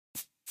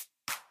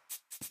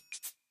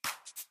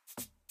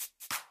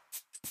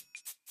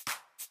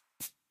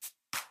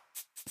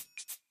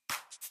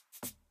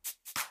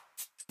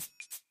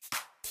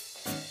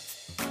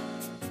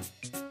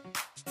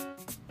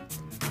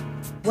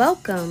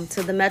Welcome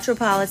to the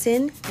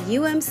Metropolitan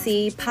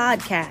UMC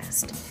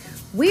podcast.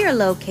 We are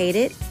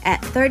located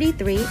at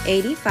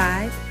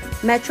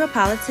 3385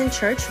 Metropolitan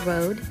Church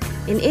Road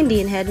in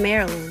Indian Head,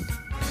 Maryland.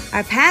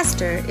 Our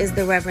pastor is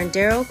the Reverend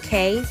Daryl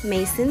K.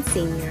 Mason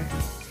Sr.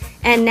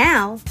 And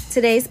now,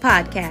 today's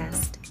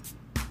podcast.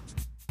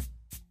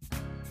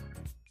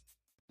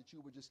 That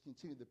you would just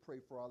continue to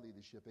pray for our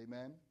leadership,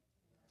 amen?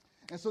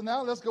 And so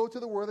now let's go to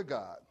the Word of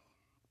God.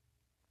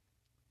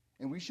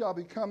 And we shall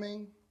be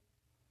coming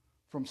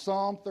from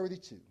Psalm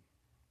 32.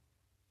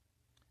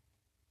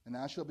 And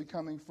I shall be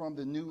coming from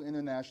the New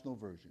International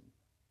Version.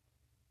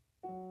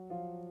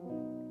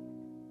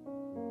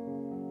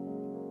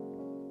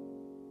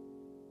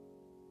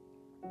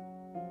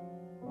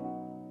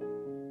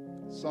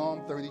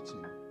 Psalm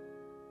 32.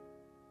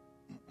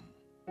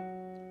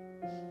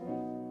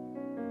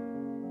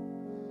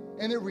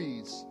 And it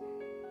reads,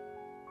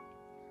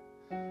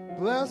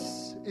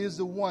 "Blessed is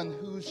the one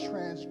whose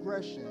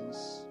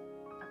transgressions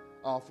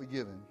are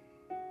forgiven,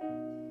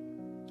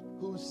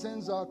 whose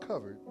sins are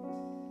covered.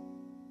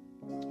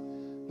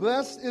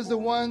 Blessed is the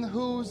one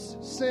whose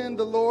sin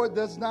the Lord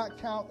does not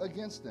count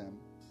against them,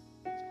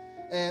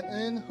 and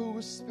in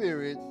whose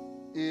spirit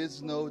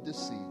is no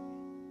deceit.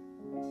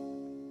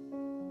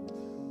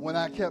 When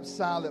I kept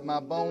silent,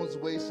 my bones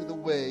wasted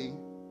away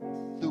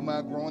through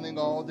my groaning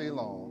all day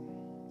long,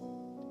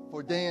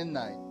 for day and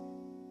night.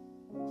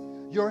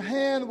 Your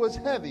hand was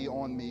heavy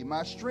on me.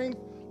 My strength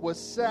was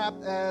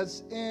sapped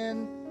as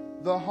in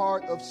the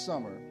heart of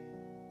summer.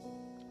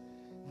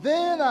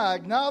 Then I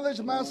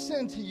acknowledged my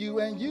sin to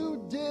you, and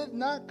you did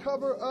not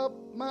cover up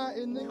my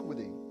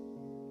iniquity.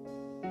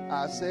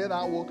 I said,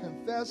 I will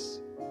confess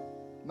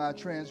my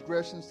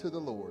transgressions to the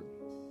Lord,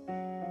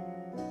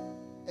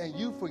 and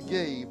you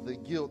forgave the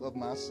guilt of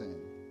my sin.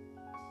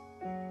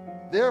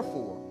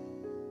 Therefore,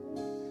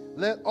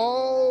 let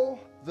all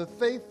the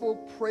faithful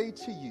pray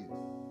to you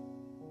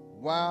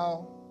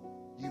while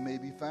you may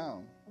be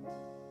found.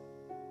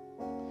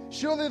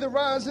 Surely the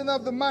rising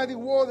of the mighty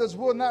waters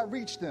will not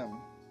reach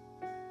them.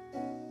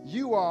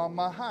 You are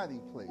my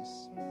hiding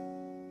place.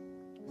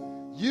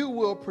 You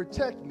will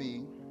protect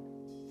me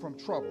from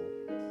trouble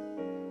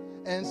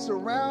and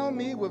surround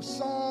me with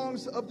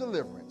songs of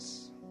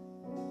deliverance.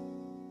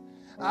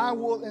 I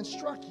will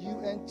instruct you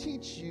and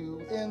teach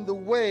you in the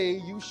way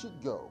you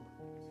should go.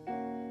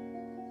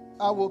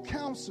 I will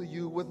counsel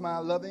you with my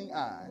loving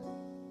eye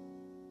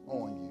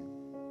on you.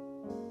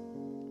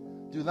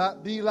 Do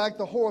not be like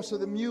the horse or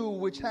the mule,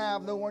 which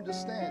have no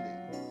understanding,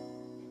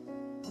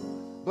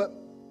 but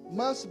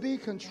must be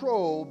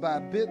controlled by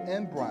bit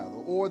and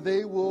bridle, or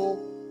they will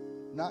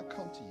not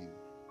come to you.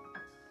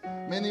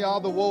 Many are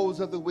the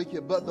woes of the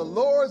wicked, but the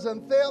Lord's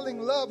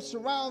unfailing love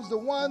surrounds the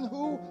one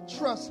who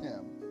trusts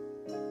him.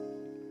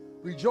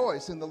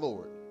 Rejoice in the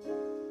Lord.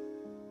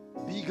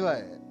 Be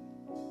glad,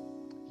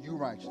 you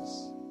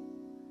righteous.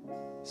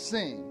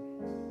 Sing,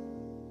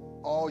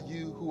 all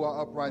you who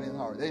are upright in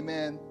heart."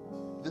 Amen.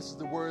 This is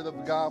the word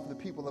of God for the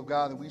people of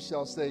God, and we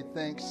shall say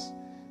thanks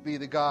be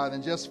to God.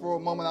 And just for a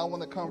moment, I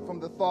want to come from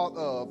the thought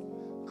of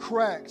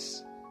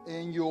cracks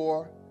in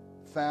your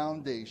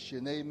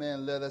foundation.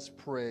 Amen. Let us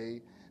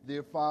pray.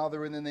 Dear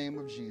Father, in the name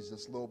of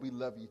Jesus, Lord, we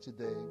love you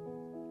today.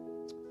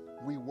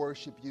 We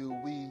worship you.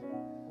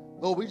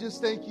 Lord, we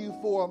just thank you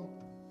for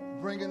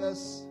bringing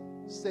us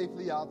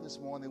safely out this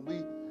morning.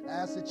 We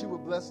ask that you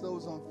would bless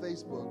those on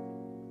Facebook,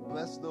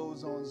 bless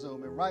those on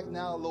Zoom. And right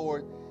now,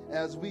 Lord,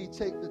 as we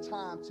take the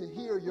time to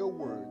hear your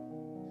word,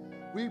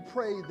 we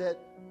pray that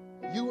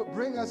you would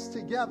bring us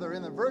together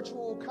in a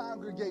virtual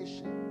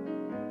congregation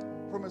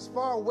from as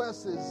far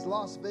west as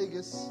Las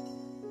Vegas,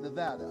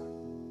 Nevada,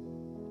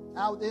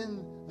 out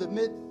in the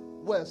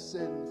Midwest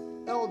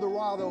in El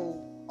Dorado,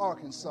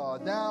 Arkansas,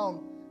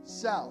 down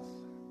south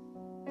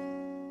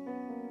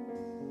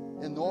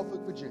in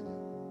Norfolk, Virginia,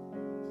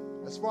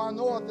 as far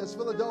north as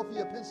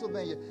Philadelphia,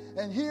 Pennsylvania,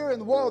 and here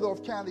in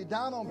Waldorf County,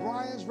 down on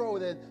Bryan's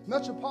Road and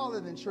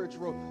Metropolitan Church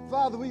Road.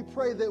 Father, we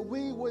pray that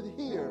we would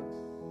hear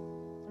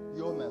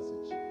your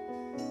message.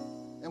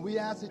 And we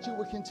ask that you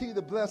would continue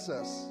to bless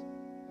us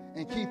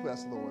and keep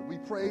us, Lord. We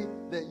pray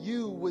that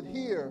you would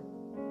hear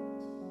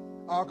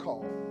our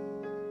call.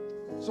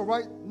 So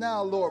right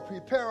now, Lord,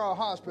 prepare our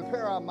hearts,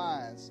 prepare our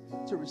minds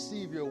to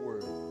receive your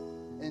word.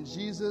 In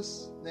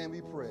Jesus' name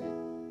we pray.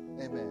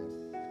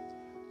 Amen.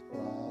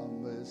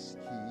 Promise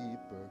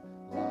keeper,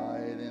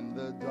 light in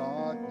the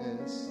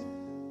darkness,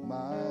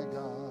 my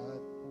God,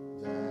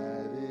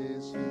 that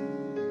is who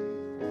you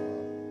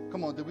are.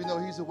 Come on, do we know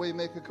he's a way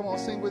maker? Come on,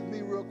 sing with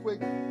me real quick.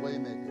 Way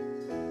maker.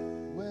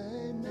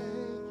 Way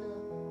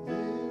maker,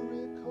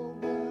 miracle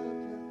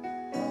worker,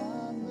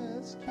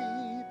 promise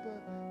keeper,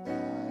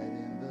 light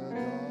in the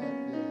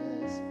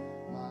darkness,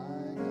 my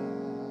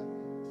God,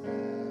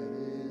 that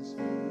is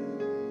who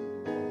you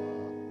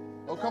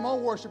are. Oh, come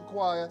on, worship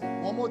choir.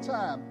 One more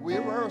time.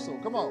 We're in rehearsal.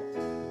 Come on.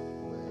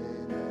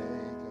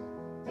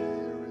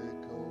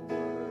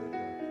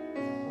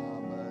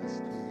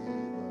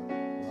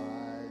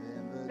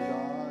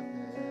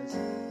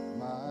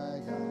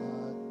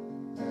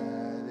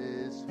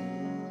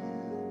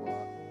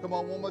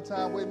 on, one more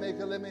time.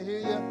 Waymaker, let me hear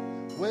you.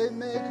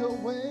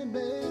 Waymaker,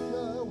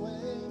 waymaker,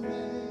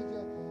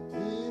 waymaker,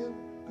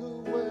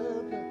 miracle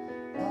worker,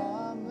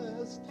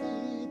 promise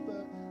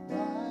keeper,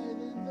 light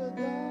in the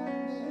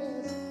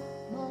darkness.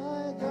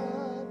 My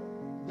God,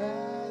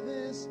 that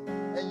is.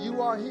 And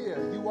you are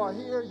here. You are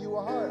here. You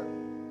are here.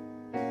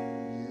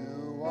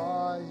 You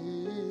are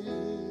here,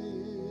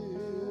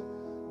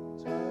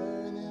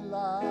 turning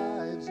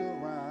lives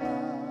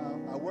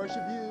around. I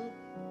worship you.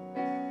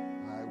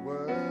 I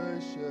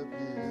worship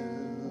you.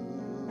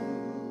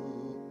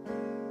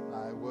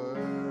 I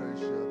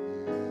worship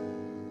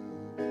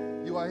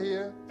you. You are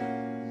here.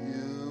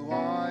 You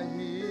are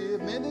here,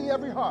 mending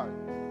every heart.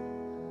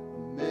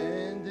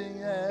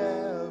 Mending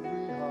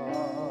every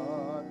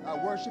heart.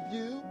 I worship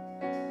you.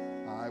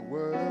 I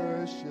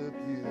worship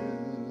you.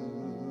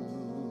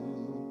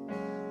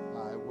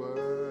 I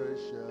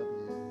worship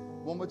you.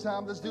 One more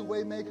time, let's do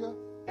Waymaker.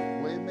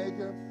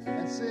 Waymaker,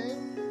 and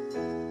sing.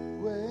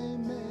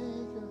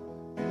 Waymaker,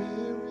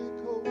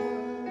 miracle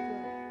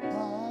worker,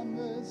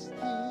 promise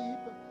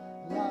keeper,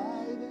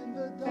 light in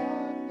the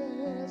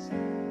darkness.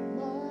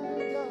 My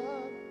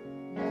God,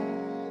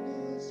 that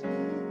is who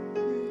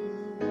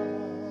you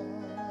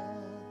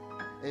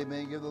are.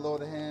 Amen. Give the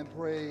Lord a hand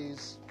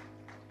praise.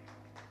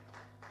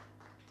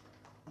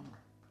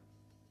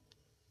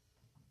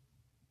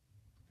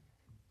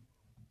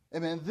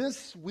 Amen.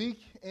 This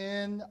week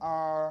in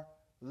our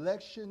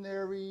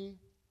lectionary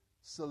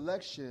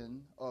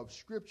selection of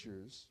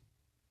scriptures,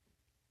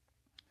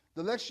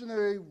 the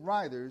lectionary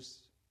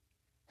writers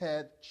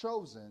had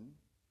chosen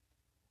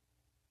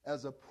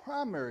as a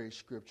primary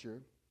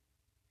scripture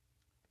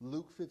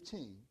Luke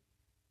 15,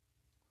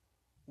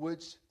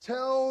 which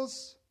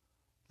tells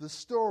the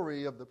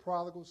story of the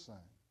prodigal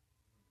son.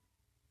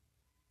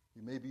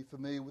 You may be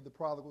familiar with the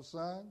prodigal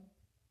son.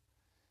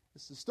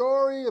 It's the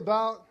story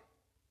about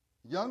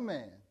a young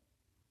man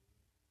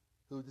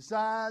who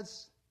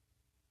decides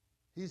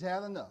he's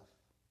had enough.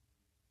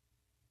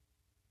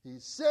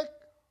 He's sick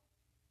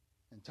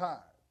and tired.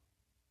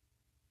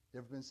 You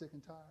ever been sick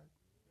and tired?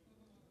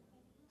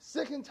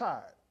 Sick and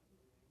tired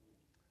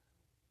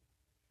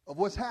of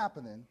what's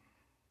happening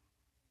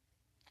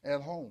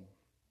at home.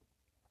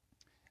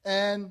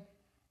 And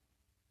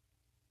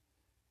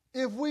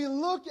if we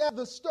look at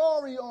the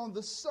story on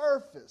the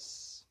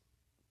surface,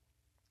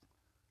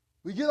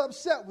 we get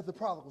upset with the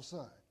prodigal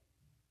son.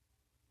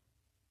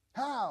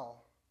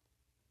 How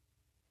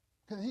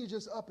can he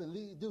just up and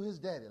do his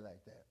daddy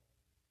like that?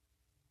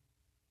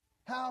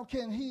 How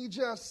can he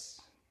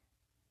just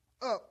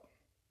up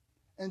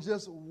and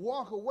just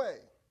walk away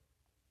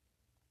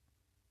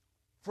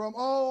from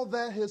all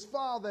that his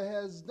father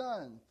has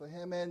done for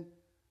him? And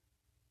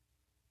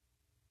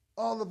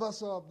all of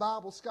us are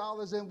Bible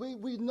scholars, and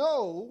we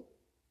know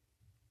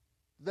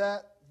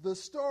that the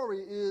story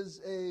is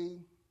a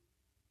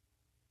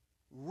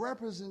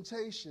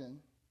representation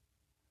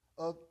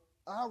of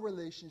our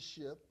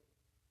relationship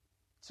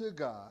to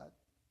God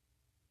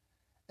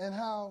and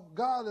how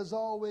God is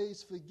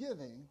always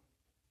forgiving.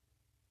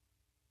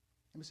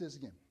 Let me say this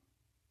again.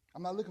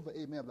 I'm not looking for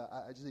amen, but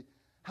I just say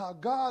how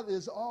God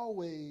is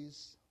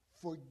always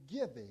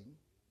forgiving,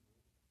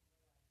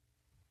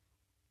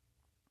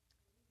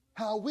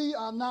 how we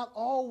are not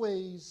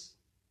always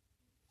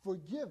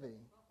forgiving.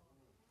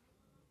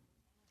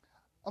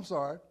 I'm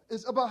sorry.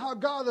 It's about how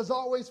God is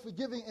always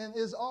forgiving and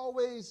is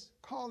always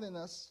calling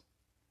us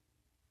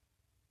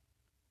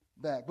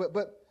back.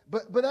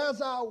 But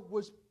as I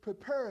was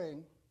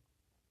preparing,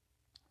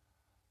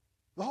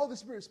 the Holy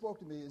Spirit spoke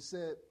to me and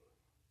said,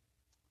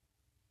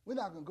 we're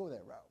not going to go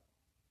that route.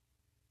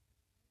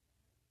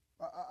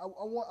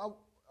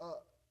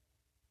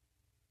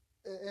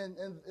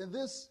 And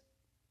this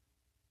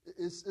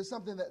is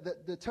something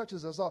that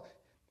touches us all.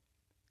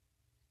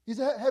 He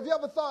said, have you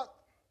ever thought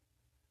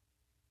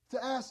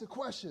to ask the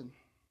question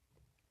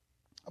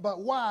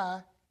about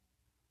why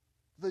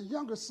the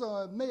younger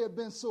son may have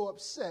been so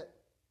upset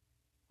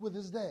with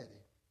his daddy?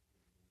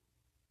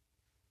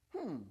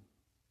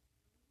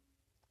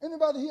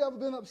 Anybody here ever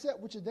been upset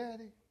with your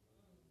daddy?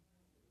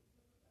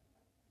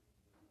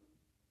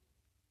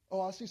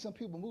 Oh, I see some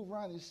people move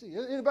around and you see.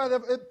 Anybody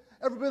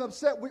ever been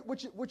upset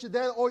with your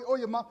dad or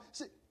your mom?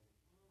 See,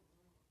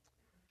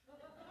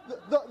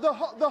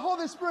 the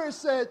Holy Spirit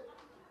said,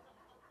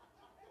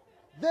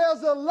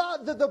 there's a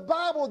lot that the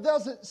Bible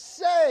doesn't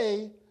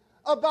say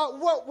about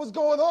what was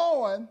going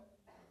on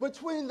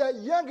between that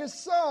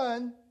youngest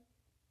son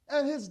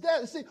and his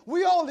daddy. See,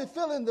 we only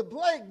fill in the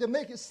blank to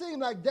make it seem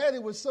like daddy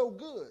was so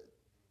good.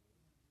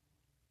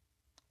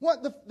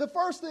 What the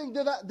first thing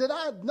that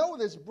I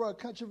noticed, bro,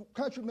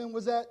 countrymen,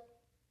 was that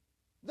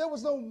there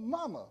was no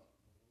mama.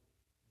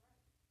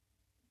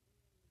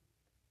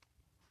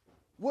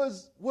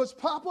 Was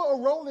Papa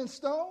a Rolling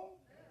Stone?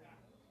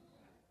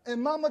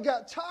 And Mama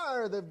got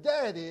tired of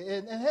Daddy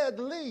and had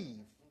to leave.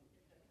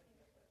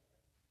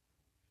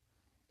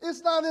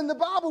 It's not in the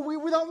Bible.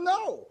 We don't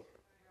know.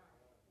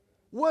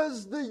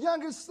 Was the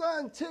youngest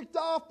son ticked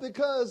off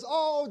because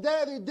all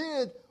Daddy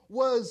did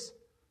was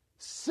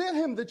send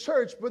him to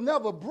church but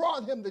never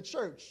brought him to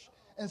church?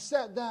 and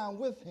sat down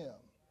with him.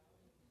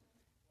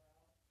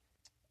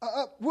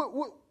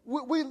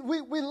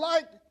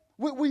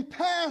 We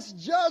pass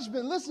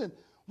judgment. Listen,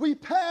 we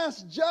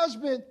pass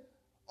judgment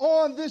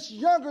on this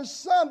younger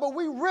son, but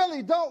we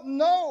really don't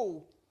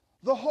know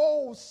the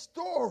whole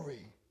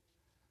story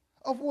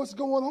of what's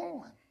going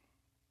on.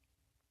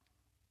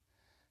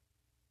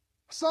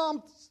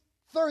 Psalm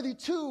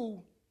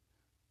 32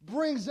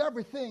 brings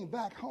everything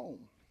back home.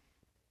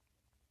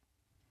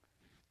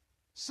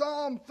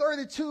 Psalm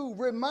 32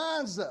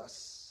 reminds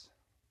us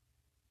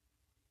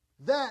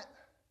that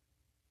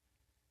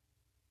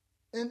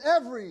in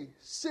every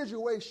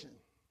situation,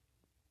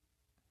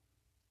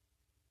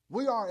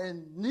 we are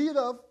in need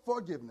of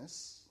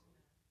forgiveness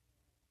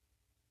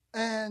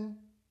and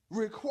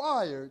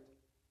required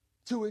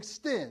to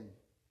extend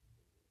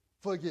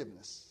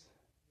forgiveness.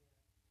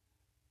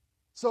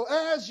 So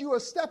as you are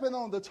stepping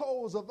on the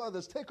toes of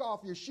others, take off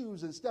your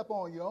shoes and step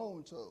on your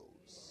own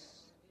toes.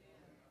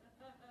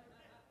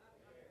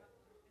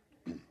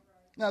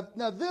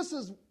 Now this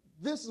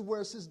is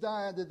where, Sis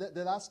Diane,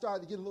 that I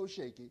started to get a little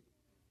shaky,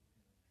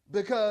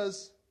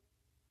 because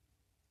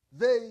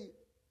they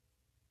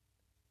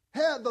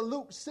had the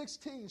Luke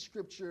 16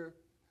 scripture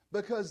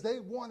because they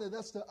wanted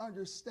us to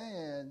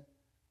understand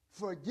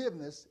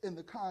forgiveness in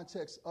the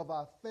context of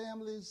our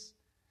families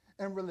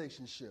and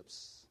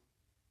relationships.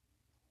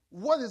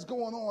 What is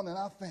going on in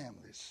our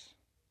families?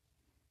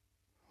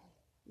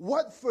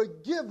 What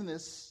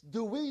forgiveness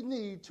do we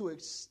need to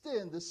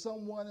extend to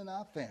someone in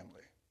our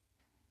family?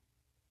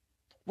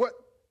 What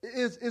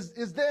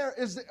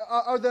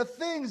are there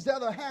things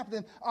that are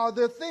happening? Are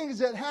there things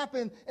that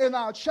happen in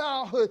our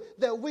childhood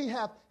that we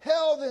have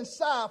held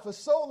inside for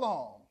so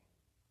long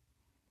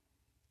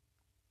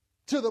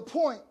to the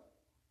point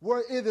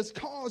where it is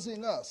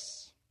causing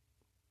us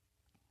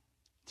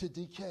to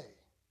decay?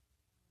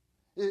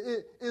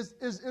 Is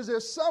there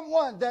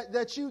someone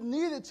that you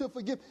needed to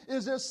forgive?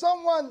 Is there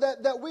someone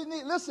that we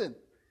need? Listen,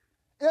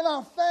 in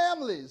our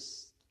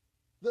families,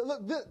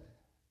 look,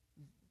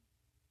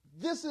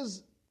 this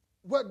is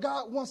what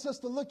God wants us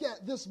to look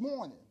at this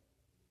morning.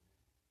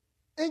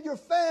 In your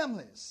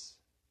families,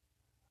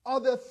 are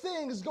there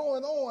things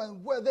going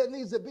on where there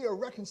needs to be a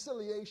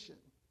reconciliation?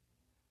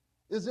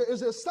 Is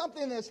there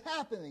something that's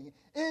happening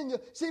in your...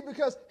 See,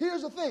 because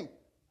here's the thing.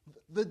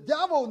 The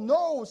devil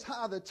knows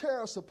how to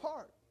tear us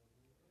apart.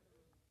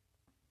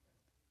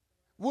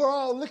 We're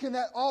all looking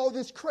at all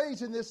this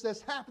craziness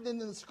that's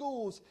happening in the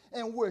schools,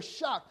 and we're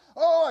shocked.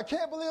 Oh, I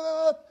can't believe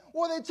it.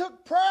 Well, they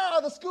took prayer out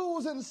of the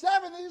schools in the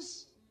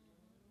 70s.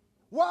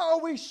 Why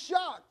are we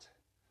shocked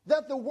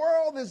that the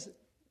world is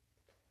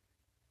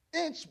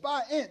inch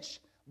by inch,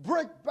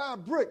 brick by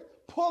brick,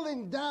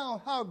 pulling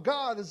down how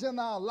God is in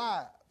our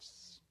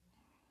lives?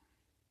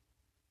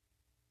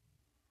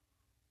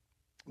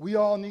 We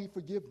all need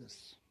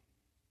forgiveness.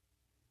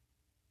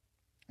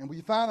 And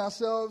we find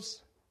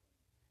ourselves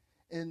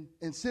in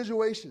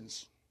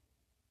situations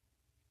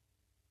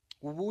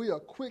where we are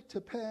quick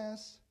to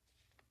pass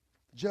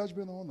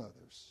judgment on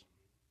others.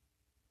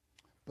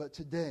 But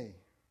today,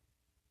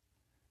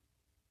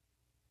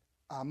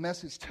 our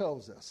message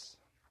tells us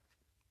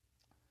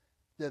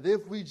that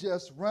if we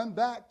just run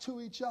back to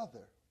each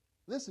other,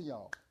 listen,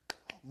 y'all,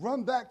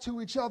 run back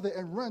to each other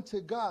and run to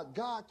God,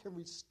 God can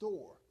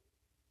restore.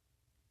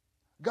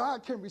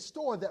 God can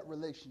restore that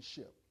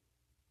relationship.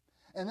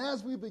 And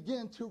as we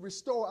begin to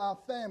restore our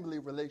family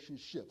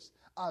relationships,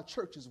 our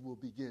churches will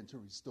begin to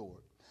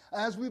restore.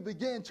 As we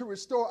begin to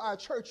restore our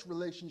church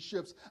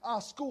relationships, our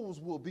schools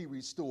will be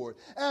restored.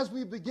 As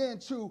we begin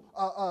to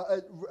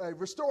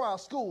restore our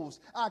schools,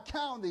 our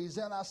counties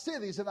and our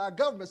cities and our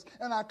governments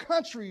and our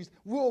countries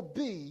will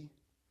be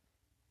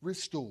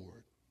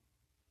restored.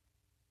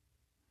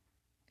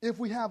 If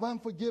we have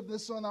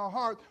unforgiveness on our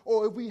heart,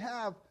 or if we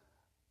have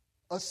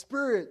a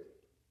spirit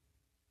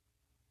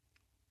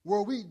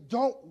where we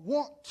don't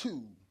want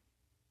to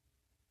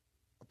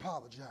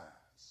apologize,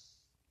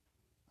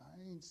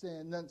 I ain't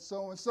saying nothing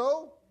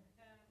so-and-so.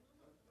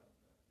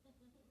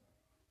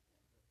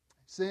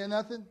 Saying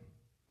nothing.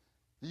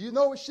 Do you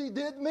know what she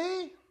did to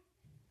me?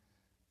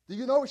 Do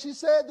you know what she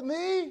said to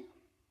me?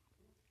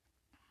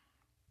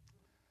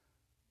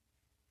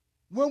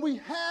 When we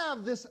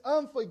have this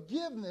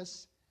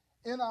unforgiveness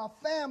in our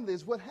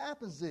families, what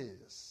happens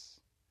is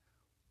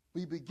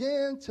we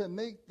begin to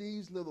make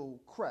these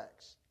little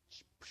cracks.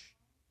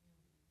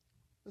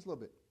 Just a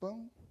little bit.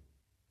 Boom.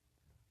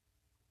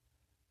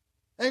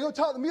 Ain't gonna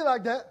talk to me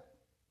like that.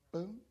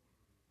 Boom.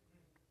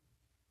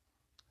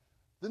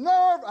 The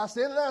nerve, I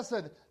said it last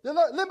Sunday.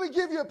 Let me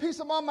give you a piece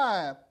of my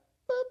mind.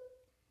 Boop.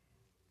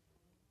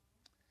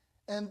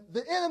 And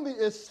the enemy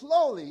is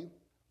slowly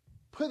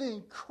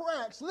putting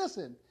cracks,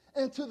 listen,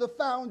 into the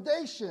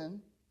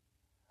foundation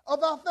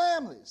of our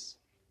families.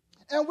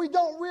 And we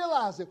don't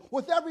realize it.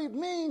 With every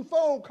mean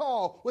phone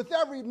call, with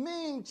every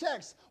mean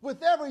text,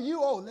 with every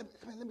let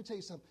me tell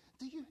you something.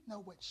 Do you know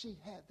what she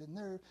had the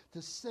nerve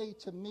to say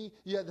to me?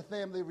 You had the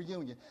family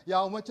reunion.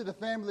 Y'all went to the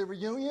family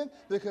reunion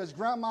because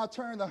grandma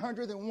turned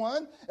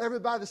 101.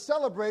 Everybody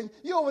celebrating.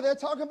 You over there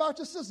talking about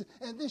your sister.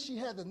 And then she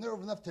had the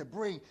nerve enough to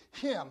bring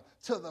him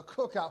to the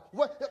cookout.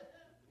 What?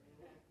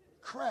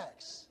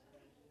 Cracks.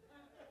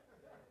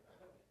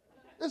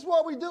 This is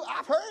what we do.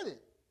 I've heard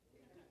it.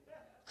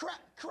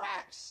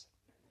 Cracks.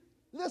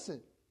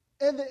 Listen,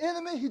 and the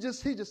enemy, he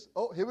just,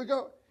 oh, here we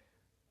go.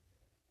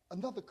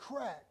 Another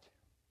crack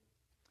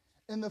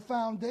in the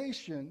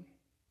foundation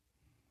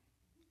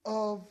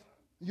of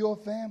your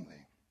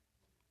family.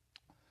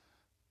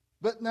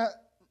 But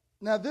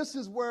now this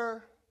is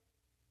where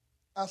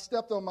I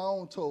stepped on my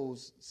own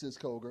toes, Sis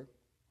Koger.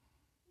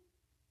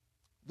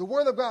 The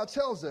Word of God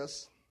tells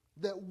us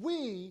that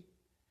we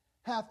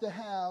have to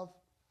have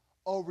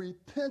a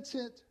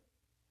repentant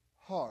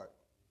heart.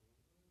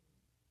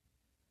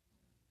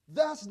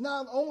 That's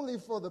not only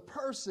for the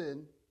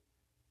person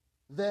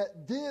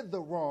that did the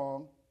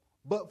wrong,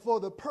 but for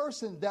the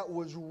person that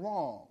was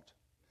wronged.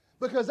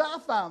 Because I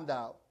found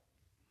out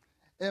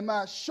in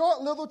my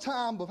short little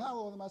time of, how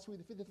old am I,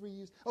 sweetie, 53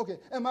 years? Okay,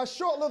 in my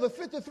short little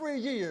 53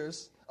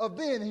 years of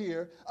being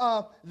here,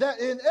 that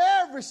in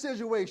every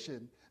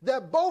situation,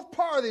 that both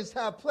parties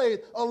have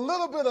played a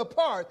little bit of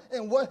part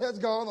in what has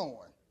gone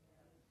on.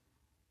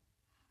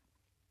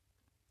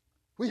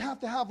 We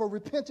have to have a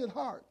repentant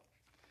heart.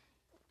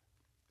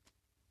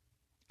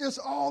 It's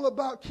all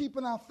about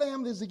keeping our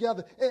families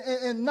together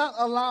and not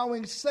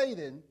allowing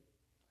Satan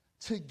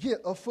to get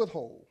a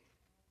foothold.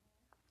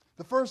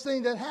 The first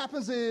thing that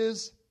happens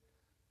is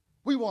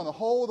we want to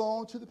hold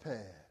on to the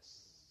past.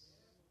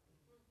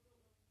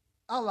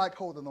 I like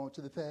holding on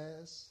to the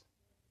past.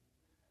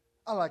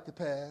 I like the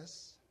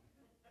past.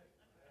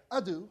 I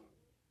do.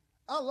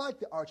 I like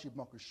the Archie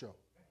Bunker show.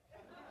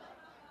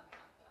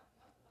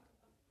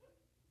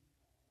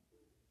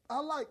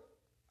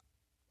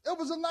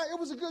 It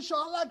was a good show.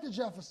 I like the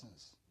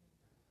Jeffersons.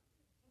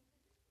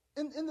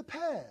 In the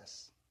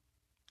past.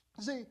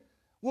 See,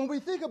 when we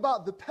think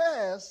about the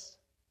past,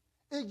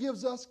 it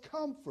gives us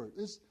comfort.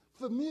 It's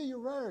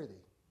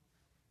familiarity.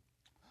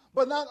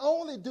 But not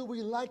only do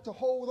we like to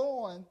hold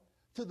on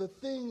to the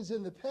things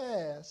in the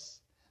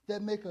past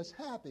that make us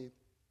happy,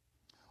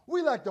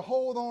 we like to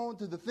hold on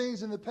to the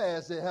things in the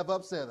past that have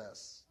upset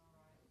us.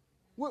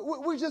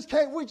 We just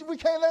can't, we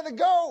can't let it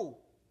go.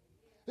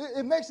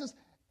 It makes us,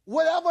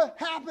 whatever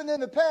happened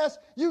in the past,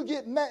 you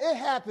get mad. It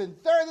happened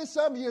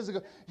 30-some years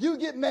ago. You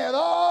get mad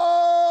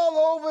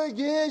all over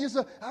again. You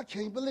say, I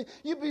can't believe.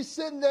 You be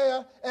sitting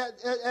there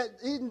at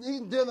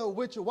eating dinner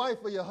with your wife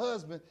or your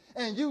husband,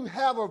 and you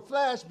have a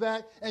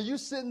flashback, and you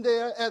sitting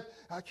there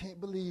I can't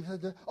believe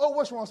it. Oh,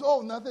 what's wrong?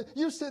 Oh, nothing.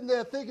 You sitting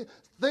there thinking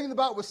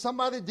about what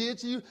somebody did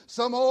to you,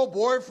 some old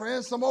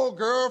boyfriend, some old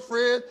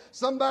girlfriend,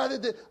 somebody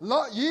did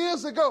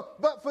years ago.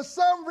 But for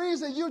some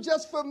reason, you're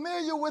just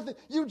familiar with it.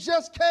 You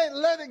just can't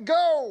let it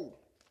go.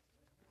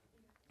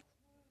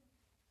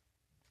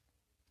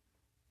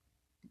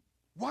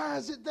 Why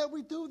is it that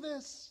we do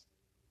this?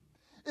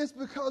 It's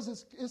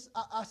because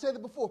I said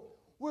it before,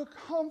 we're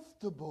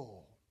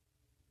comfortable.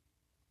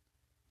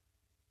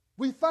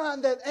 We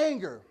find that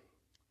anger.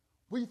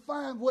 We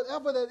find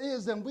whatever that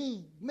is, and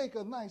we make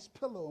a nice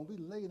pillow and we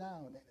lay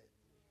down in it.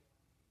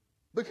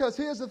 Because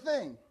here's the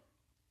thing.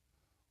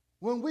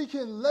 When we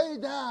can lay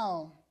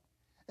down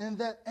in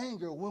that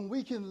anger, when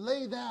we can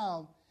lay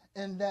down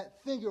in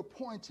that finger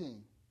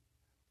pointing,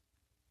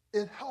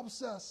 it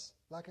helps us,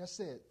 like I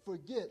said,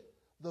 forget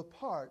the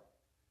part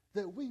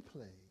that we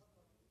played.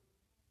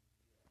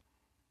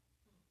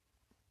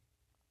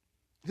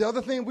 The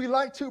other thing, we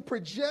like to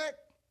project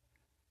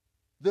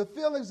the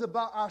feelings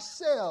about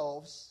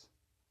ourselves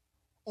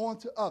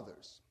onto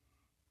others.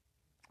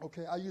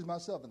 Okay, I'll use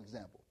myself as an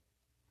example.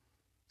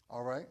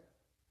 All right?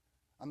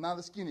 I'm not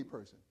a skinny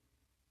person.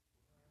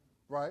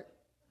 Right?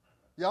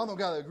 Y'all don't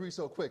got to agree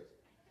so quick.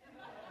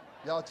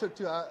 Y'all took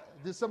to,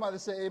 did somebody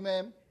say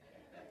amen?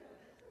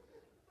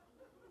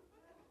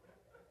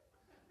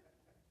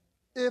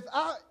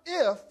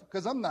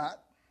 Because I'm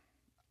not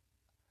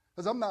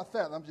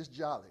fat, I'm just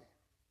jolly.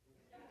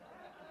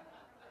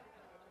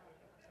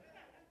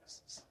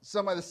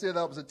 Somebody said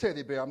I was a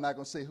teddy bear. I'm not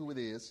going to say who it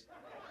is.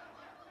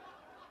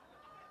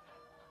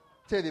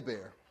 Teddy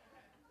bear.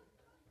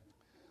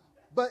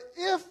 But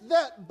if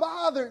that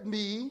bothered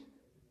me,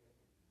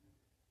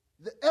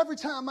 every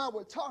time I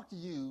would talk to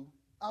you,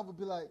 I would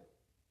be like,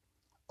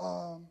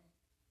 why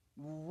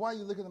are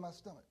you looking at my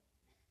stomach?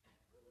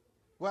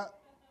 Well,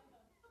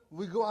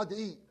 we go out to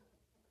eat,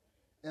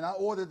 and I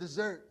order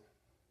dessert.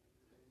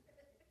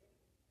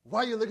 Why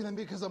are you looking at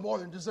me because I'm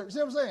ordering dessert? You see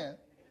what I'm saying?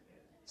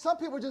 Some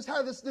people just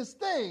have this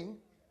thing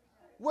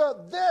where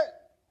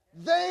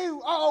they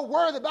are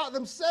worried about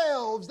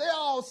themselves. They're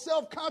all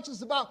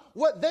self-conscious about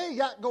what they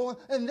got going,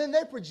 and then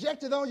they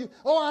project it on you.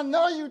 Oh, I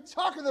know you're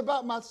talking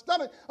about my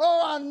stomach.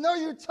 Oh, I know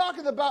you're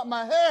talking about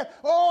my hair.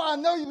 Oh, I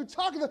know you're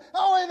talking.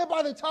 Oh, ain't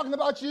nobody talking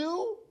about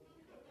you.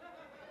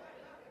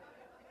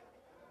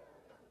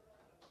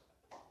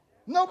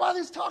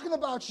 Nobody's talking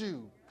about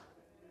you.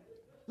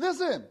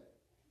 Listen,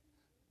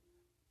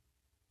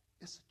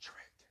 it's a trick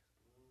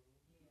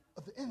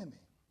of the enemy.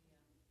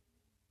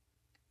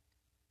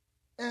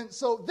 And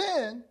so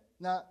then,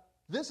 now,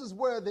 this is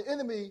where the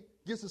enemy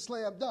gets a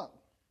slam dunk.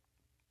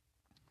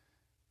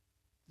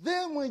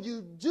 Then when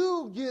you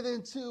do get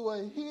into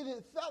a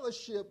heated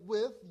fellowship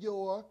with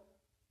your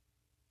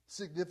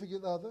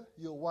significant other,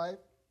 your wife,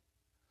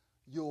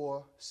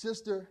 your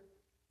sister,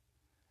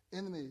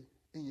 enemy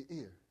in your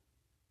ear.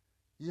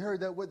 You heard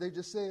that what they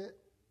just said?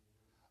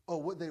 Oh,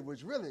 what they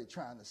was really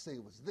trying to say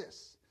was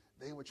this.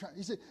 They were trying,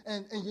 you see,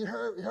 and you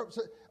heard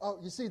oh,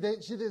 you see,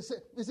 she didn't say,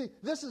 you see,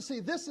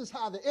 this is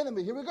how the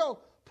enemy, here we go,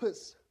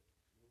 puts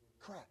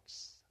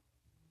cracks.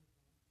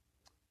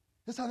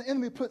 This is how the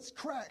enemy puts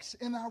cracks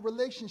in our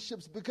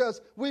relationships,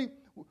 because we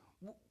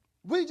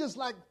just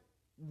like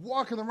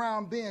walking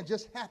around being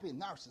just happy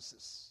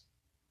narcissists.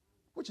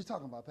 What you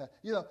talking about, Pat?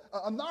 You know,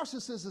 a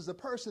narcissist is a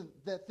person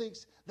that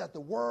thinks that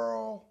the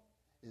world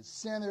is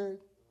centered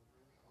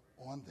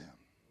on them.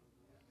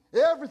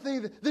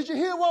 Everything. Did you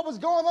hear what was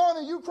going on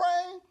in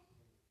Ukraine?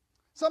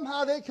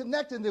 Somehow they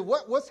connected to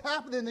what's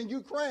happening in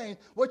Ukraine.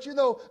 What you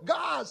know,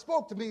 God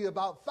spoke to me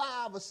about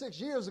 5 or 6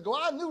 years ago.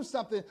 I knew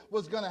something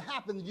was going to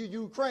happen in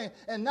Ukraine.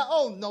 And now,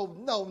 oh,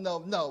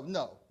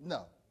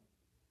 no.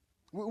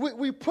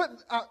 We put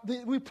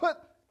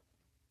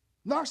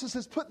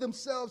narcissists put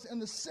themselves in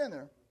the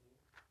center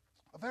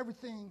of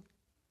everything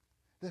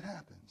that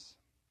happens.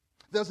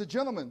 There's a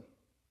gentleman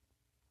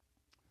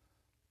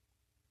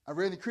I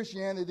read in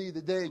Christianity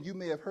Today, and you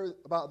may have heard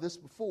about this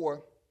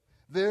before.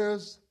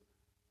 There's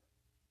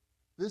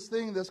this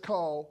thing that's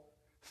called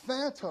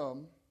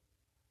phantom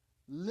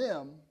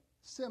limb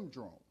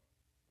syndrome.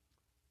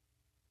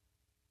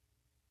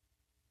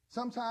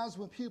 Sometimes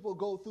when people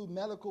go through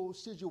medical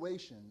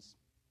situations,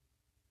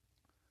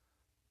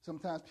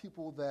 sometimes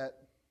people that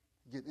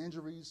get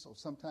injuries, or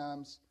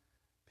sometimes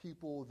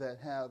people that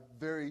have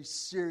very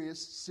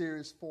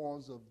serious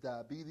forms of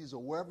diabetes,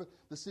 or wherever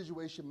the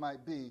situation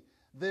might be,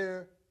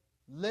 their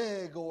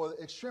leg or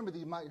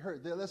extremity might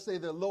hurt. Let's say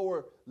their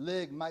lower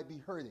leg might be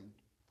hurting.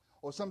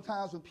 Or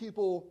sometimes when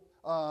people,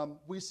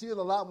 we see it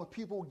a lot when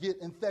people get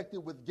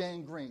infected with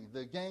gangrene.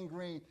 The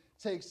gangrene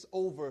takes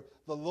over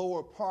the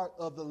lower part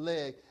of the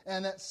leg.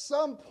 And at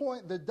some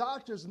point, the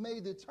doctors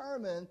may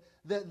determine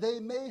that they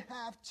may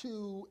have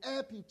to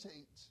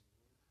amputate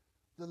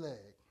the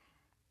leg.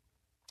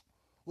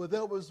 Well,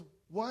 there was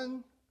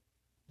one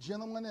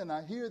gentleman, and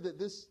I hear that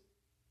this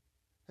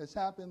has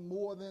happened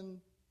more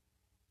than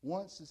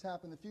once, it's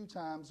happened a few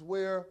times,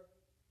 where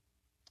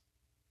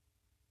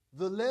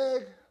the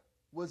leg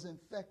was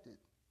infected,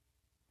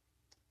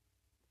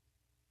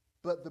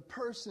 but the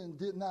person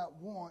did not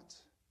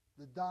want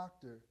the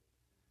doctor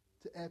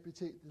to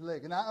amputate the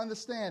leg. And I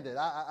understand it.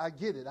 I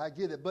get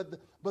it.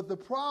 But the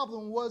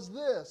problem was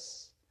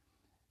this.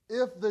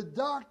 If the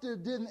doctor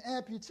didn't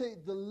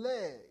amputate the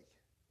leg,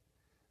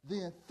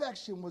 the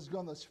infection was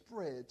going to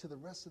spread to the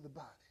rest of the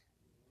body.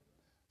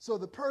 So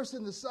the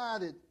person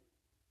decided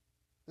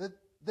that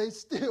they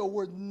still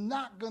were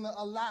not going to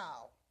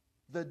allow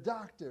the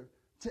doctor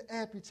to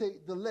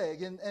amputate the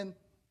leg. And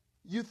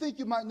you think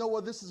you might know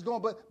where this is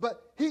going,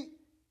 but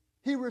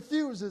he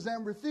refuses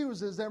and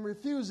refuses and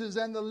refuses,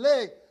 and the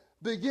leg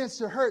begins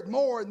to hurt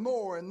more and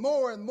more and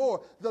more and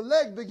more. The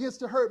leg begins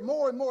to hurt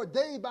more and more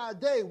day by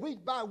day,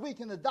 week by week,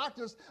 and the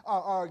doctors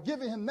are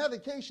giving him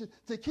medication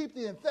to keep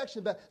the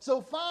infection back.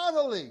 So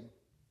finally,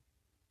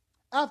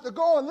 after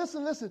going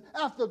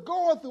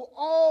through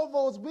all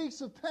those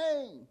weeks of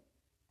pain,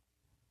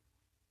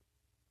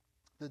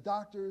 the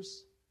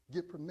doctors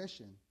get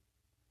permission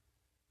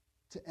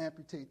to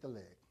amputate the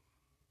leg.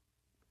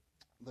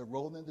 They're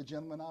rolling the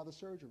gentleman out of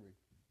surgery.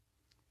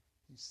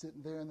 He's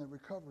sitting there in the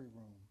recovery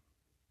room.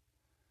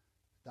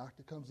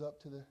 Doctor comes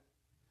up to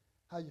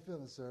how you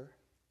feeling, sir?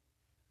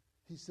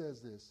 He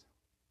says this,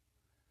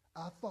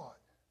 I thought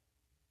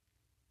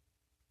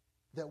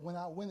that when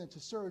I went into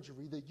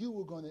surgery that you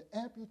were going to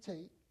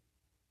amputate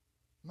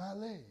my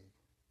leg.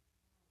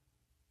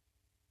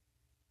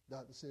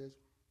 Doctor says,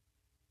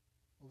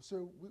 well,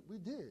 sir, we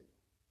did.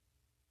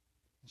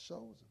 And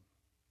shows him.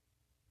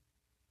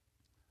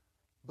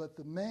 But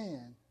the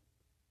man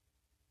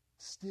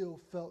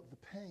still felt the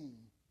pain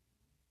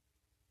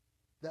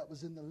that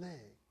was in the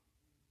leg.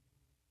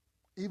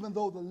 Even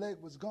though the leg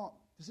was gone.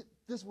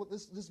 This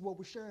is what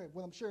we're sharing,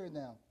 what I'm sharing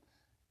now.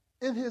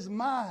 In his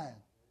mind,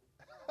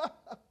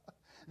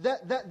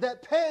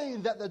 that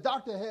pain that the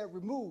doctor had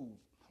removed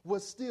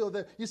was still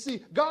there. You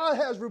see, God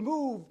has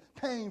removed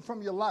pain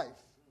from your life.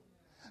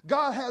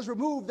 God has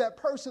removed that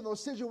person or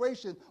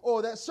situation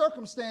or that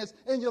circumstance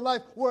in your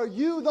life where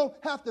you don't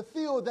have to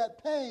feel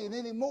that pain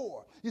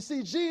anymore. You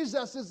see,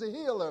 Jesus is a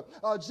healer.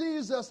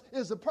 Jesus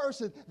is the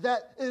person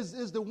that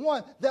is the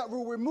one that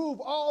will remove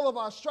all of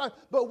our strife,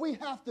 but we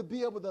have to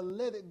be able to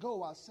let it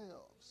go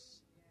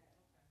ourselves.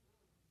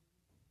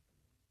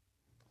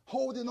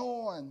 Holding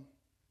on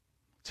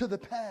to the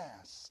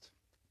past.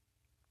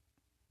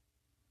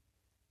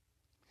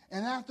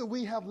 And after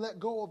we have let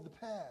go of the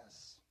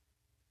past,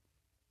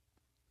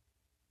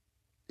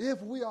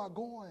 if we are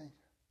going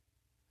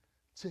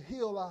to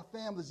heal our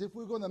families, if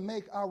we're going to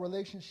make our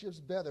relationships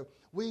better,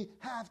 we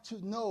have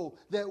to know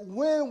that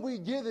when we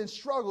get in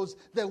struggles,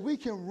 that we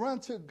can run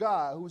to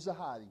God, who's a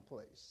hiding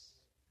place.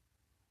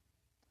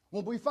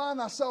 When we find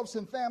ourselves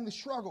in family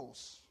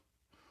struggles,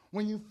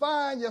 when you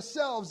find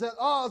yourselves at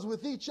odds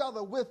with each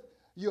other, with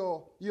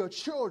your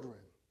children,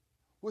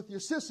 with your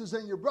sisters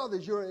and your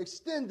brothers, your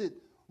extended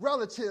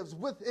relatives,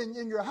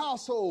 in your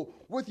household,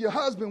 with your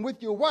husband,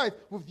 with your wife,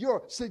 with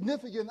your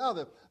significant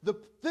other, the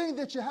thing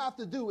that you have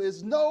to do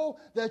is know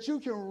that you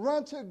can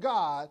run to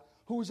God,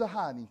 who's a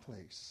hiding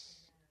place.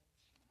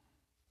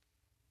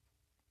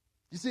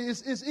 You see,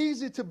 it's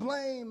easy to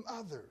blame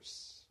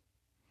others.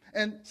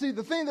 And see,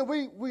 the thing that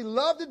we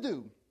love to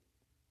do,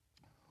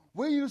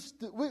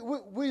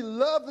 we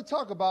love to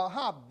talk about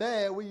how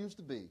bad we used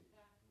to be.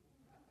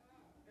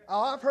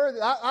 Oh,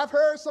 I've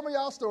heard some of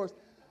y'all stories.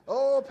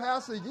 Oh,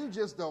 Pastor, you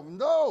just don't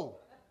know.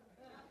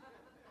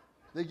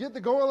 They get to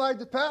going like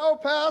the oh,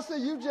 Pastor,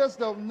 you just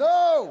don't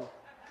know.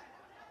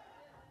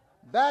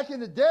 Back in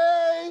the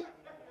day,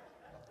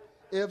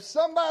 if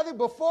somebody,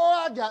 before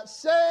I got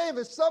saved,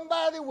 if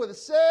somebody would have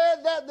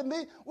said that to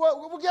me,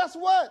 well, guess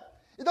what?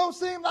 It don't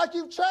seem like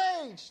you've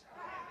changed.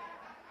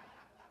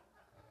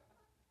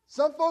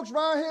 Some folks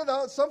around here,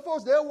 some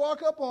folks, they'll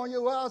walk up on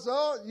you. Well,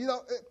 so,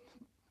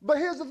 but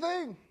here's the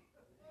thing.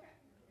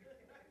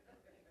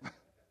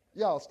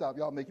 Y'all stop.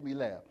 Y'all making me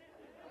laugh.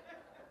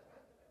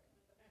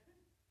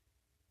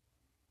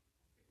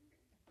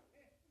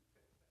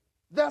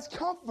 That's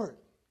comfort.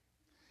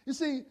 You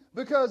see,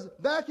 because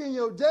back in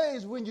your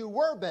days when you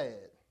were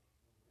bad,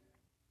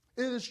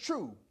 it is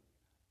true.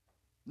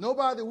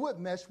 Nobody would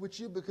mess with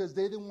you because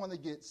they didn't want to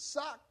get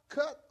sock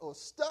cut or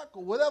stuck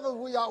or whatever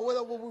we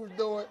were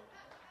doing.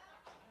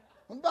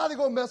 Nobody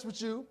gonna mess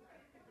with you.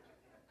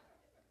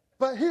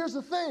 But here's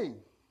the thing.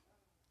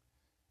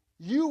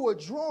 You were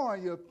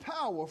drawing your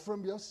power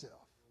from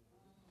yourself.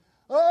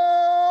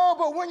 Oh,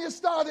 but when you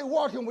started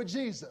walking with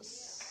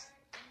Jesus,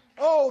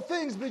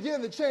 things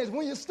begin to change.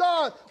 When you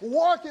start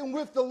walking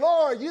with the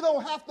Lord, you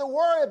don't have to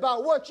worry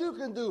about what you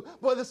can do,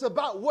 but it's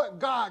about what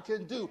God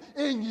can do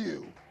in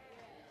you.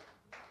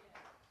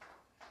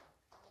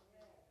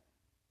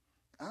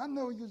 I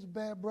know you're a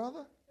bad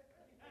brother.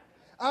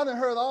 I done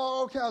heard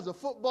all kinds of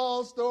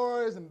football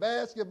stories and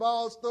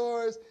basketball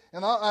stories,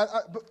 and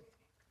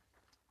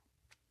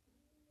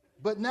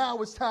but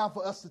now it's time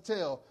for us to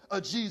tell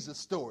a Jesus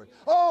story.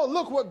 Oh,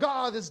 look what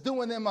God is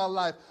doing in my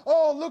life.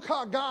 Oh, look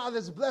how God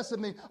is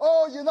blessing me.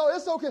 Oh,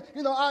 it's okay.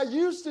 I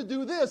used to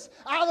do this.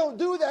 I don't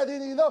do that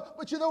anymore.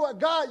 But you know what?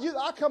 God,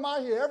 I come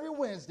out here every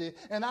Wednesday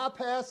and I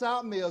pass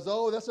out meals.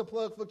 Oh, that's a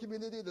plug for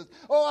community leaders.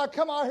 Oh, I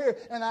come out here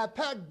and I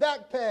pack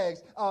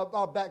backpacks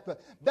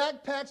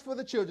for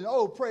the children.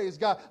 Oh, praise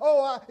God.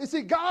 Oh, you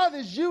see, God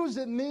is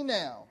using me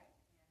now.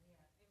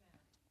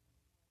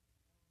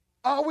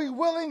 Are we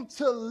willing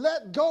to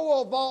let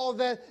go of all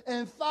that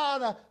and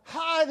find a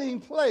hiding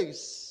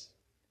place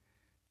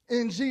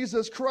in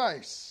Jesus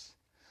Christ?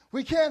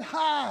 We can't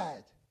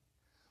hide.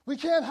 We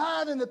can't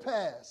hide in the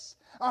past.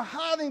 Our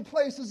hiding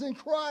place is in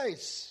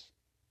Christ.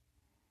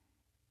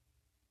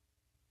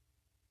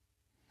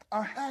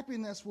 Our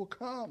happiness will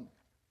come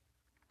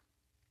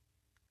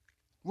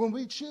when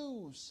we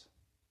choose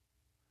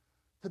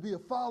to be a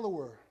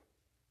follower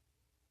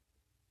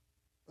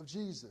of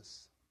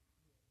Jesus.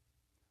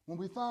 When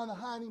we find a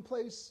hiding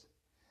place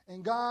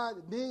in God,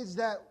 it means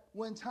that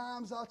when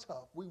times are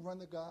tough, we run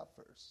to God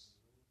first.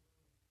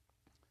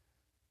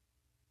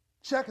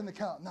 Checking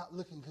account not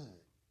looking good.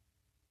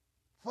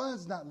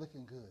 Funds not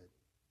looking good.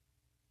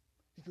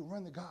 You can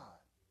run to God.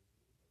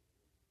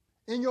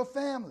 In your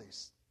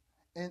families,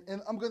 and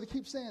I'm going to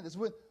keep saying this,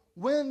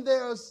 when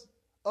there's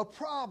a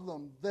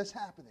problem that's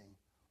happening,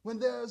 when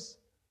there's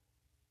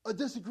a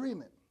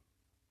disagreement,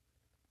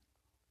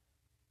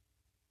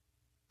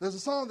 there's a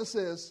song that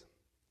says,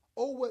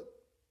 "Oh, what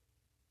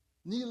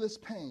needless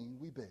pain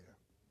we bear,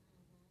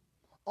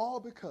 all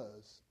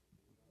because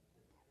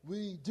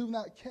we do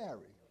not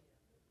carry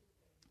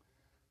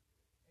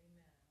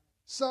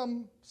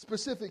some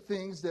specific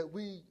things that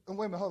wait a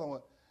minute, hold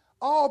on.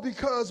 All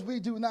because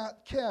we do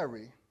not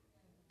carry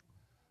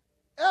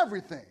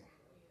everything."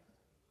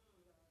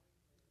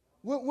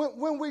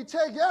 When we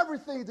take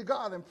everything to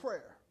God in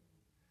prayer,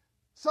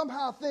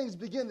 somehow things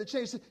begin to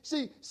change.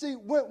 See,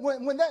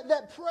 when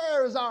that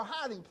prayer is our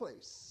hiding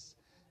place.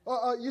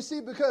 You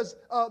see, because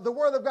the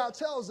Word of God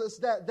tells us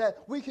that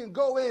we can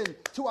go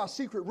into our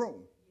secret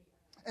room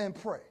and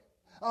pray.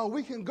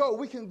 We can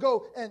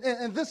go,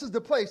 and this is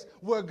the place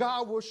where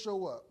God will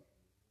show up.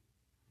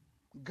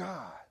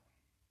 God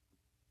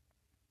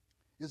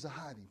is a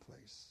hiding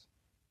place.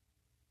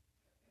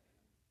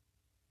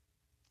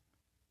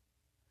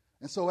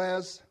 And so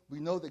as we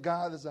know that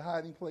God is a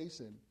hiding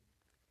place,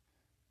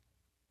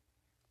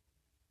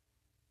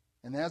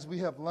 and as we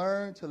have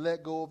learned to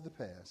let go of the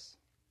past,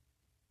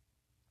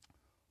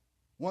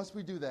 once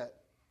we do that,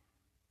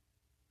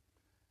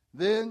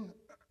 then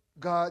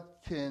God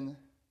can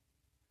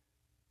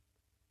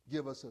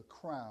give us a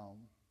crown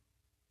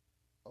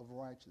of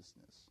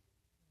righteousness.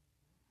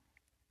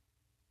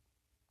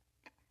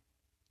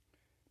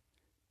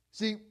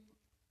 See,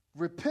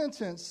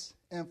 repentance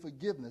and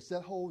forgiveness,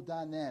 that whole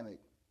dynamic,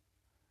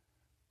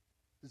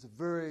 is a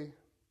very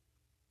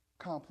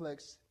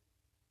complex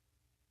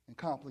and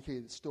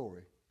complicated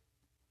story.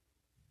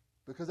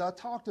 Because I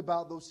talked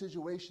about those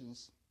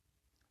situations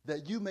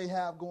that you may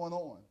have going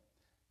on.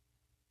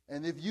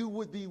 And if you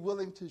would be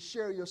willing to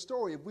share your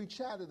story, if we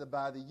chatted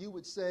about it, you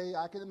would say,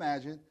 I can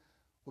imagine,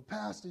 well,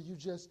 Pastor, you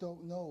just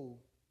don't know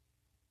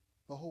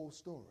the whole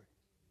story.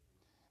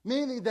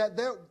 Meaning that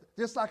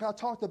just like I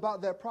talked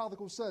about that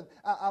prodigal son,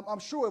 I'm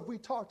sure if we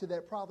talked to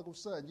that prodigal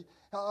son,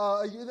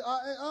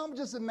 I'm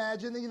just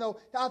imagining,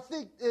 I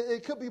think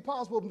it could be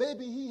possible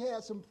maybe he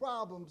had some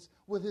problems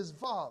with his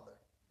father.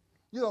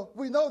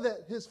 We know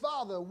that his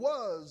father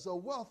was a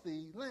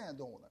wealthy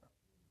landowner.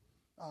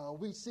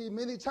 We see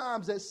many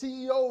times that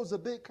CEOs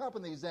of big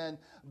companies and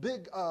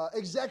big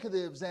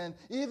executives and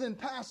even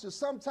pastors,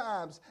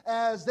 sometimes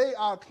as they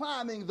are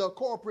climbing the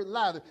corporate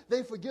ladder,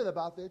 they forget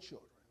about their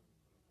children.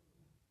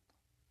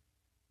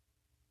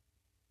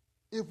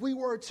 If we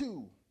were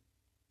to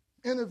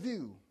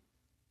interview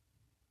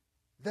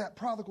that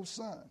prodigal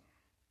son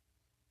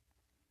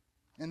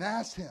and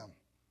ask him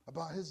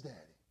about his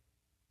daddy,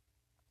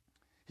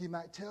 he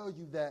might tell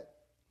you that,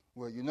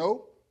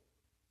 well,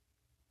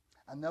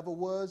 I never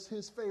was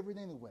his favorite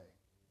anyway.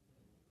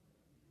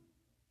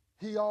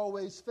 He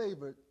always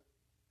favored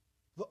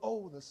the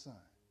older son.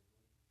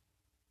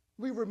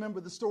 We remember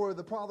the story of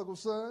the prodigal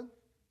son.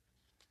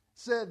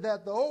 Said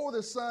that the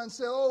oldest son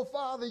said, oh,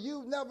 Father,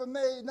 you've never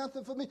made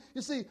nothing for me.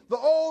 You see, the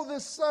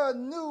oldest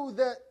son knew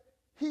that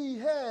he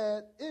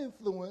had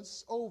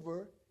influence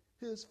over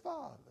his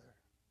father.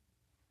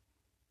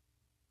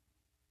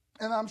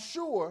 And I'm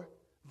sure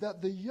that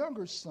the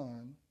younger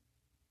son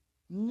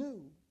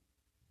knew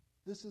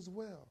this as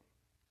well.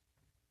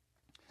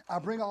 I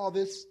bring all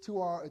this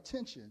to our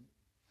attention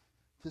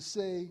to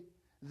say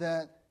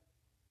that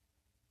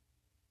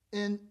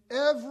in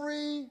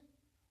every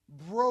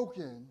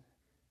broken,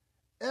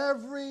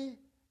 every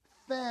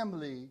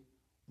family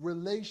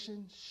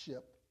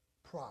relationship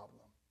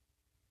problem,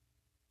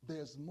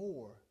 there's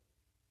more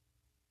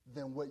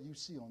than what you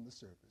see on the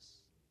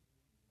surface.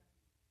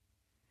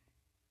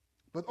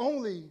 But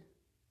only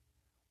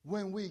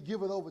when we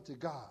give it over to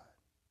God,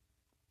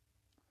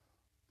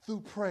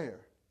 through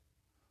prayer,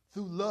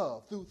 through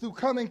love, through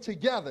coming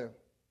together,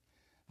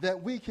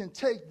 that we can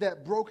take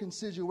that broken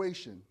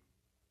situation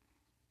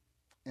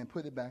and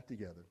put it back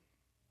together.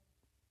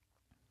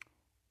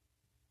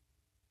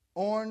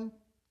 On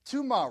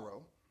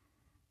tomorrow,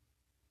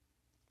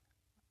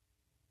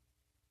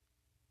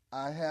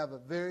 I have a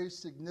very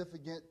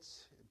significant,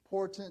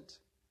 important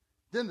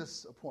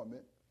dentist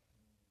appointment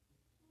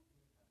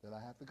that I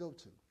have to go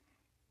to.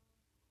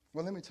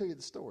 Well, let me tell you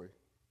the story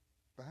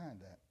behind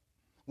that.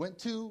 Went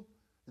to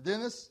the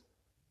dentist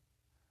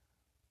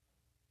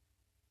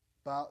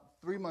about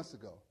 3 months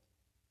ago.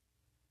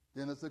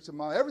 Dentist looks at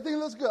my, everything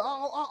looks good.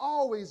 I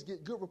always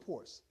get good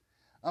reports.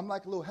 I'm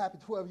like a little happy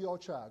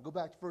 12-year-old child. Go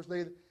back to first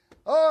lady.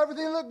 Oh,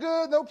 everything looked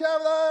good. No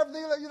cavity.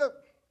 Everything,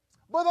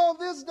 But on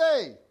this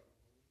day,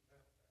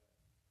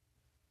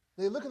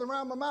 they're looking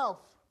around my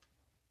mouth.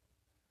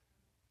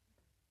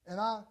 And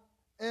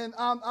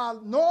I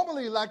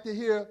normally like to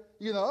hear,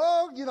 you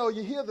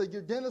hear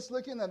your dentist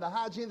looking and the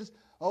hygienist,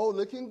 oh,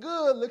 looking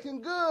good,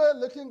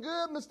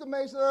 Mr.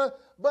 Mason.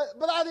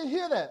 But I didn't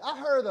hear that. I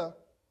heard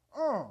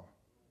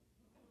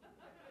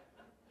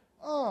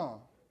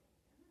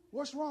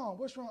what's wrong?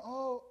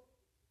 Oh,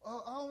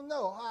 I don't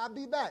know. I'll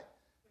be back.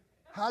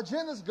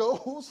 Hygienist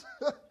goes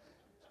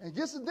and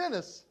gets the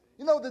dentist.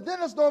 The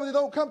dentist normally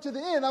don't come to the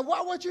end. Now,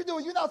 what you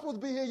doing? You're not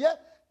supposed to be here yet.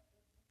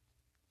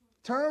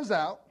 Turns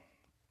out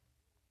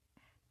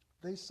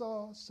they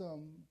saw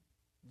some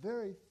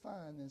very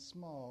fine and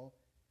small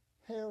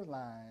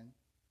hairline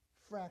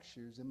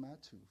fractures in my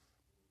tooth.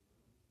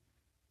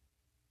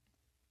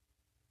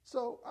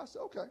 So I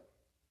said, okay.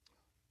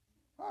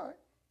 All right.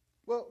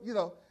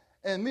 Well,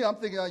 and me, I'm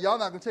thinking, y'all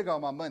not going to take all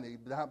my money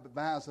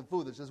behind some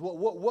foolishness.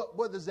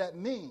 What does that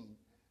mean?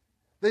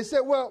 They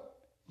said, well,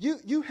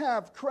 you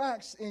have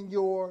cracks in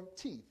your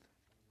teeth.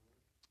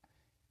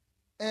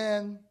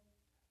 And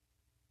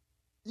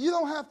you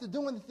don't have to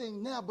do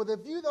anything now, but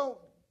if you don't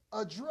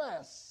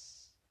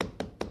address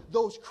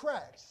those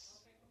cracks,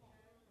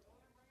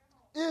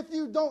 if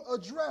you don't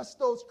address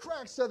those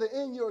cracks that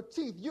are in your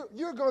teeth,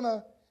 you're going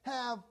to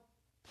have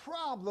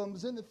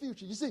problems in the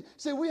future. You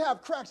see, we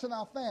have cracks in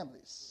our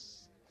families.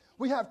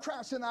 We have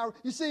cracks in our,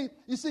 you see,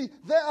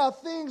 there are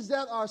things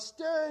that are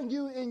staring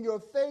you in your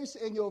face,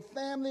 in your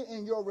family,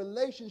 in your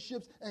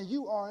relationships, and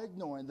you are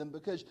ignoring them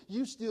because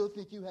you still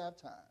think you have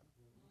time.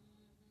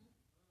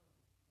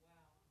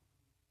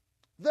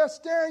 They're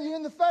staring you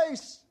in the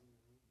face.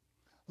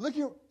 Look,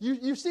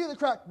 you see the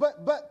crack,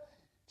 but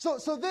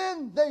so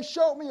then they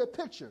showed me a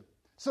picture.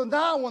 So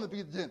now I want to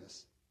be the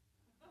dentist.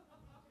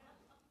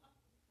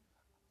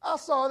 I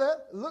saw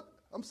that. Look,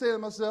 I'm saying to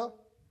myself,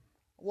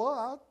 well,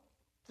 I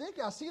think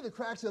I see the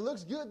cracks. It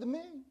looks good to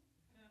me.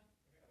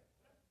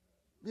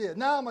 Yeah,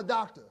 now I'm a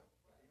doctor.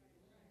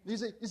 You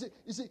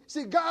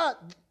see, God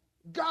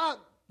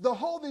the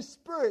Holy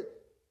Spirit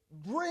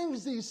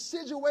brings these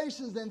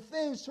situations and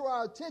things to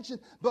our attention,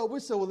 but we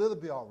say, well, it'll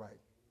be all right.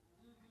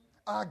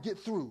 I'll get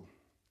through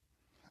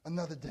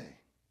another day.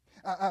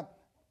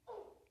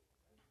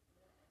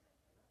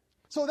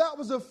 So that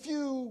was a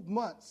few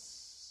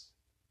months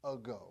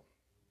ago.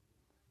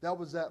 That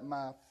was at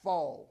my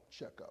fall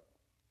checkup.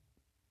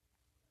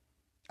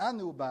 I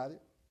knew about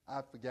it.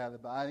 I forgot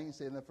about it. I didn't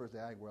say it the first day.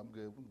 I'm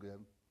good.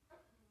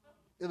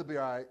 It'll be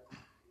all right.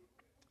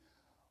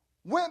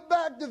 Went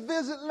back to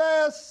visit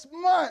last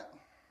month.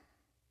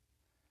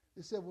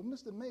 They said, well,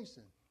 Mr.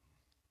 Mason,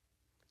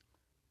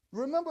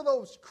 remember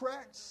those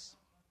cracks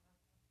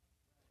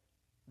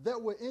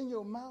that were in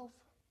your mouth?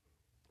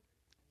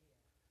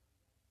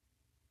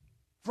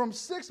 From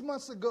 6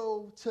 months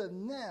ago to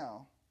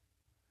now,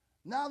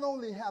 not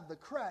only have the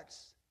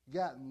cracks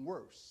gotten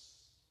worse,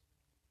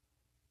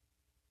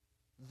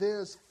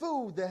 there's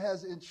food that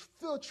has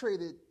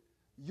infiltrated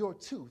your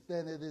tooth,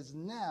 and it is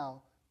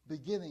now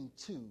beginning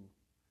to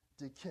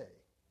decay.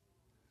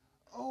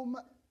 Oh my!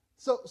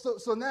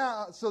 So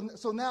now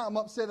I'm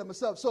upset at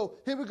myself. So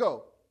here we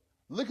go,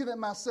 looking at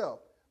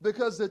myself,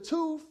 because the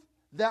tooth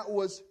that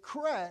was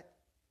cracked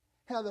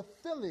had a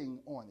filling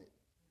on it.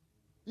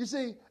 You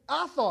see,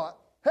 I thought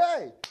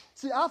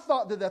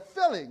that the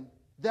filling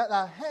that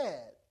I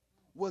had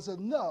was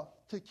enough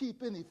to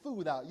keep any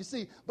food out. You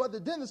see, but the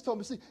dentist told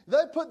me, they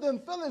put them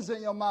fillings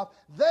in your mouth,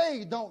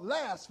 they don't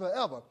last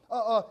forever.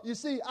 You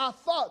see, I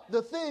thought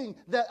the thing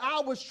that I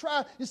was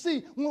trying, you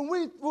see, when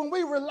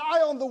we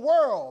rely on the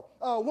world,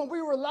 when we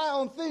rely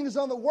on things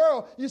on the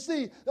world, you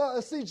see,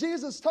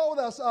 Jesus told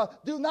us,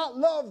 do not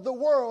love the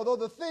world or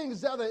the things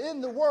that are in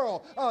the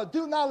world.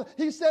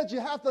 He said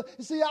you have to,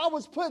 you see, I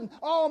was putting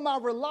all my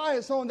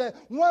reliance on that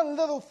one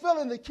little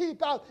filling to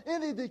keep out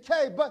any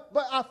decay, but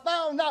I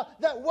found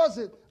out that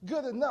wasn't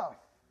good enough.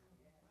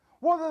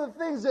 One of the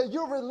things that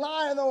you're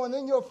relying on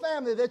in your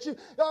family, that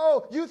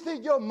you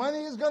think your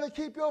money is going to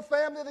keep your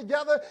family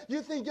together.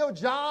 You think your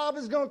job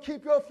is going to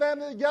keep your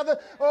family together.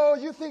 Oh,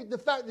 you think the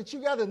fact that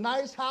you got a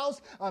nice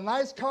house, a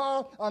nice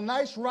car, a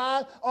nice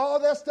ride, all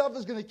that stuff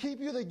is going to keep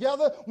you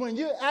together when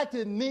you're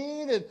acting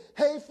mean and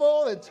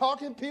hateful and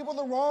talking people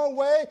the wrong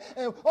way.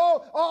 And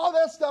all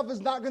that stuff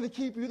is not going to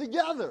keep you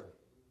together.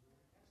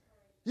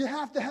 You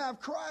have to have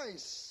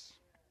Christ.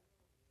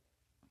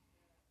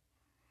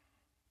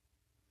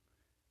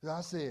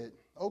 I said,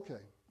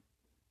 okay,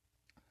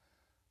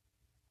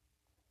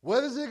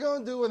 what is it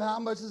going to do and how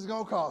much is it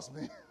going to cost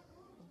me?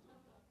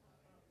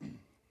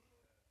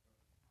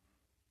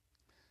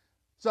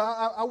 So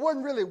I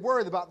wasn't really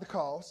worried about the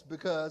cost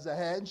because I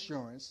had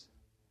insurance.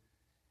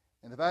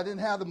 And if I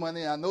didn't have the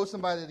money, I know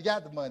somebody that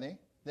got the money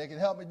that can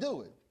help me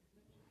do it.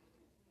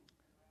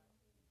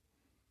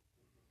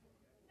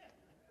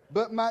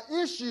 But my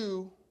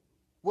issue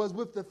was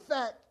with the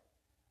fact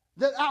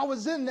that I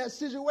was in that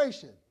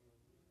situation.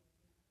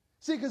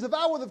 See, because if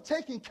I would have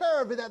taken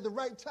care of it at the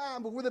right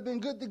time, it would have been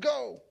good to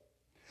go.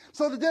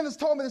 So the dentist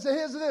told me, they said,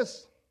 here's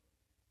this.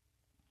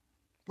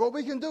 What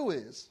we can do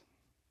is,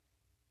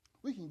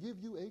 we can give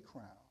you a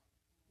crown.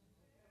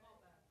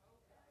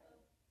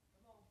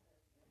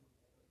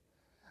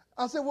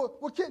 I said, well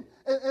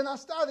and I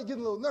started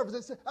getting a little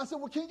nervous. I said,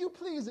 well, can you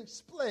please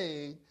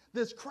explain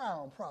this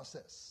crown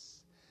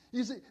process?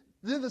 You see,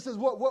 the dentist says,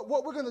 what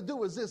we're going to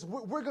do is this.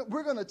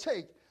 We're going to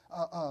take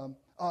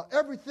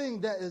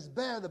everything that is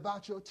bad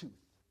about your tooth.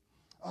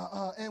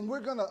 And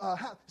we're going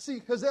to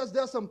because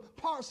there's some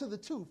parts of the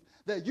tooth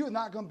that you're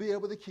not going to be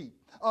able to keep.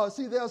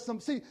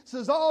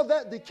 Since all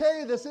that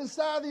decay that's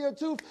inside of your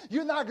tooth,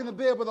 you're not going to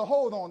be able to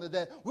hold on to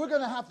that. We're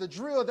going to have to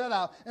drill that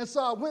out. And so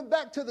I went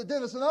back to the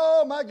dentist and,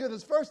 oh my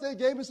goodness, first they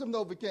gave me some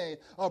Novocaine,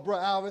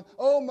 Brother Alvin.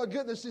 Oh my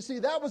goodness, you see,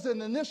 that was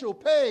an initial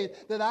pain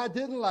that I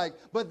didn't like.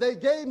 But they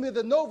gave me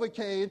the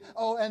Novocaine,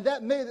 and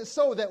that made it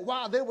so that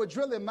while they were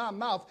drilling my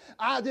mouth,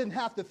 I didn't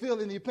have to feel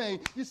any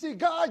pain. You see,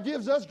 God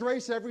gives us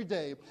grace every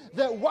day,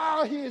 that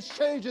while he is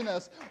changing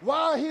us,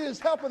 while he is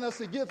helping us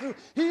to get through,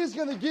 he's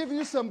going to give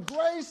you some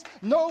grace,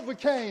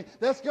 Novocaine,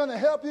 that's going to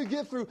help you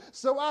get through.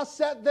 So I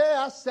sat there,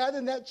 I sat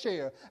in that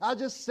chair. I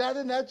just sat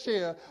in that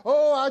chair.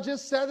 Oh, I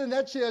just sat in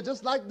that chair,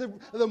 just like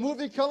the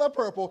movie Color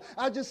Purple.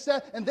 I just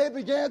sat, and they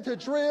began to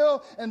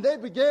drill, and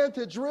every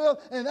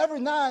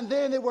now and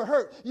then it would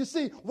hurt. You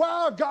see,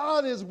 while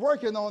God is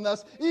working on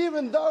us,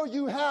 even though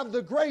you have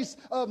the grace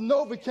of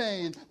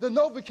Novocaine,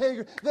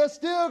 there's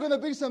still going to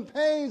be some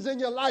pains in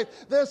your life.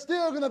 There's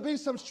still going to be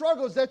some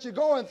struggles that you're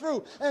going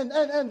through.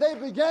 And they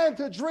began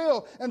to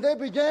drill,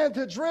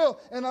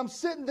 and I'm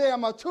sitting there,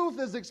 my tooth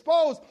is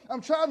exposed. I'm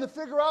trying to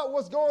figure out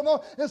what's going on.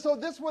 And so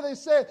this is what they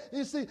said.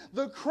 You see,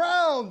 the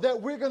crown that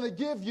we're going to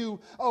give you,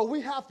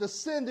 we have to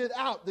send it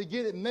out to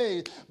get it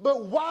made.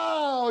 But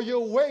while you're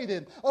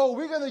waiting,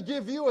 we're going to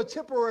give you a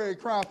temporary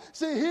crown.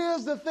 See,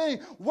 here's the thing.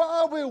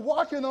 While we're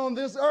walking on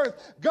this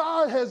earth,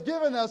 God has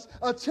given us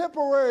a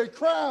temporary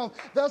crown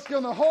that's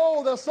going to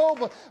hold us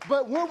over.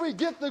 But when we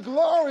get the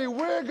glory,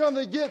 we're going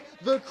to get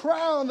the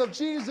crown of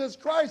Jesus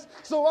Christ.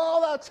 So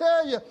all I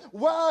tell you,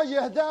 while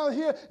you're down around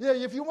here. Yeah,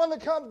 if you want to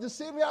come to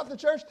see me after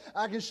church,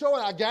 I can show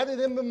it. I got it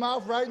in my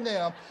mouth right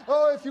now.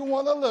 Oh, if you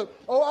want to look.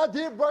 Oh, I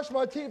did brush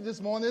my teeth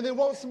this morning. It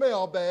won't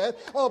smell bad.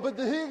 Oh, but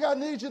the thing I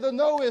need you to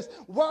know is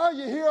while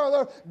you're here on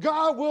earth,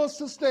 God will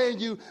sustain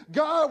you.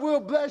 God will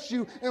bless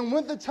you. And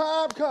when the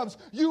time comes,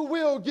 you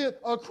will get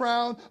a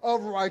crown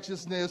of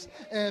righteousness.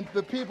 And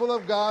the people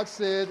of God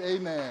said,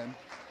 amen.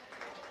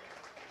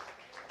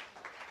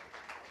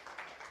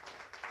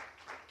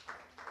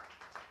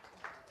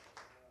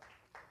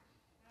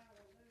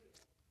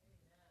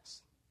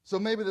 So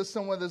maybe there's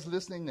someone that's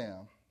listening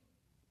now,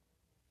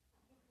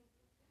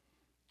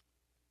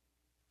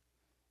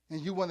 and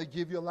you want to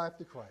give your life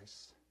to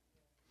Christ.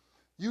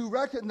 You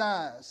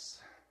recognize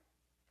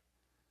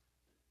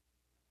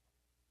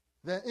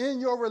that in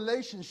your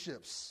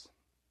relationships,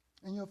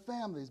 in your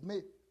families,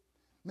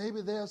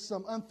 maybe there's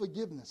some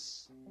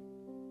unforgiveness.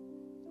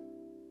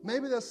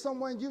 Maybe there's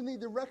someone you need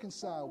to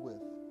reconcile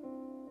with.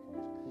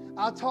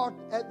 I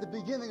talked at the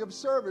beginning of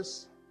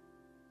service.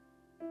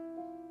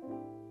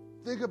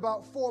 Think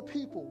about 4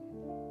 people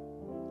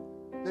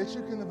that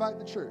you can invite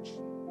to church.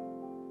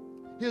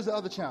 Here's the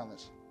other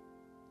challenge.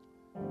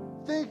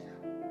 Think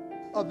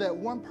of that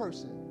one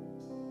person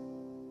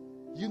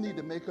you need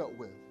to make up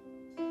with.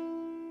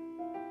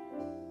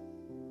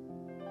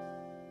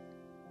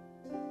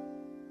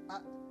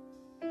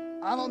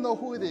 I don't know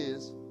who it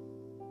is,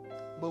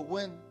 but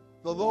when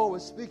the Lord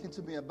was speaking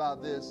to me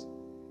about this,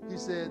 he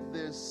said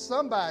there's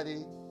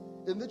somebody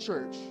in the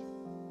church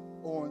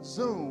or on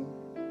Zoom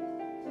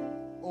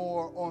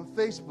or on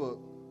Facebook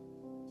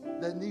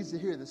that needs to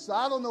hear this. So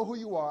I don't know who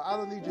you are. I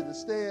don't need you to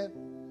stand.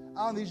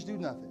 I don't need you to do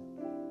nothing.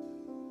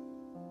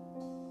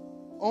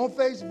 On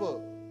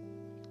Facebook,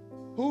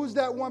 who's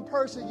that one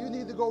person you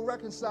need to go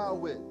reconcile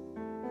with?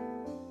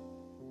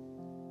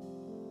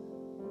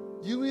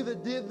 You either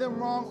did them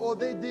wrong or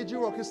they did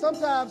you wrong. Because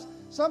sometimes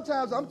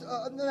I'm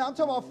talking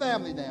about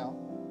family now.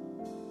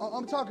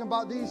 I'm talking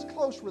about these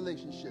close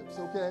relationships,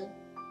 okay?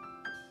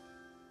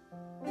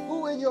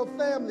 Who in your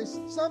family,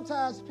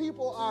 sometimes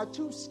people are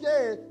too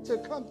scared to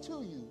come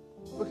to you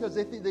because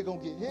they think they're going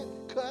to get hit,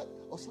 cut,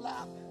 or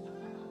slapped.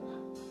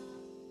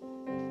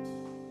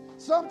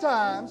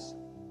 Sometimes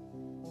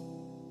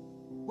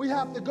we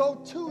have to go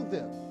to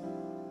them.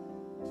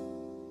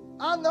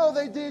 I know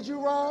they did you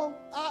wrong.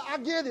 I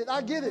get it.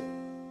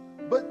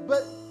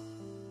 But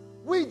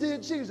we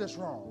did Jesus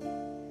wrong.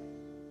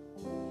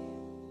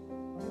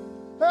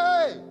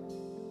 Hey!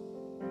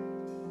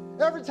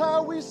 Every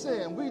time we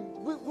sin, we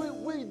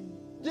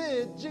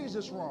did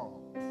Jesus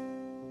wrong.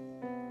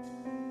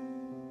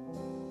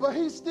 But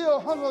he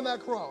still hung on that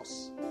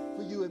cross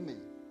for you and me.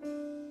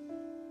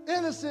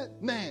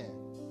 Innocent man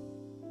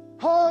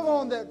hung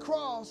on that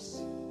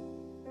cross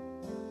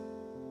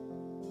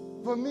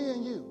for me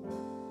and you.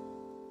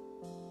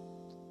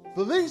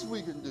 The least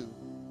we can do,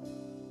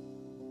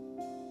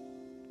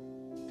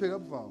 pick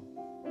up the phone.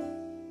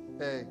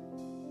 Hey,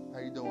 how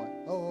you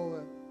doing?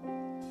 Oh.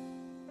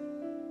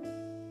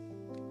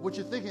 What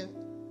you're thinking,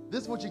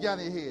 this is what you got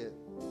in your head.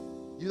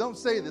 You don't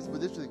say this, but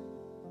this is,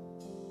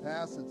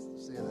 Pastor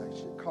said I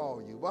should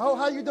call you. Well,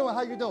 how you doing?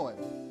 How you doing?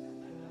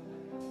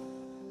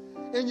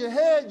 In your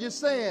head, you're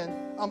saying,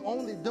 I'm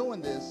only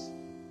doing this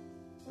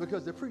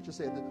because the preacher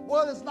said that.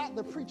 Well, it's not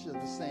the preacher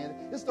that's saying it.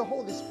 It's the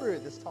Holy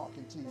Spirit that's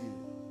talking to you.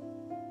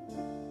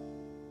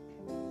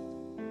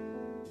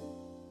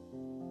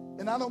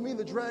 And I don't mean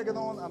to drag it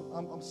on.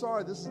 I'm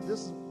sorry. This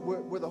is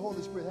where the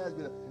Holy Spirit has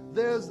been.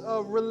 There's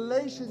a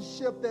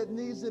relationship that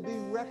needs to be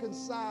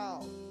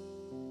reconciled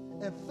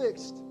and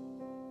fixed.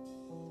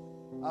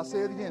 I'll say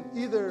it again.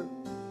 Either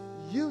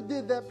you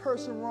did that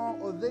person wrong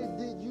or they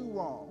did you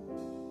wrong.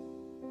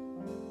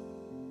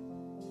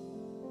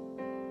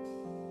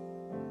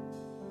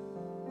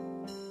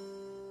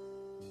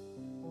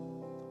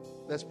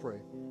 Let's pray.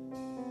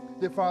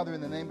 Dear Father,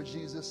 in the name of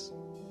Jesus,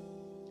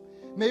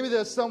 maybe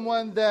there's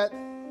someone that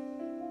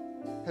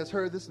has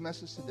heard this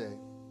message today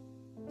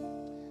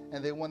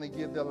and they want to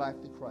give their life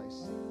to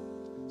Christ.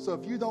 So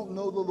if you don't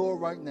know the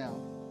Lord right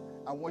now,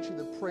 I want you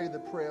to pray the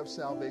prayer of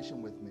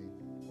salvation with me.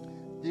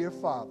 Dear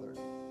Father,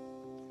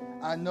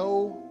 I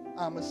know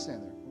I'm a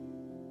sinner.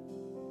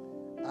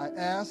 I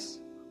ask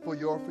for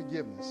your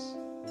forgiveness.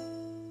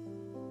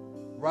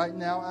 Right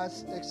now, I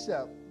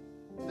accept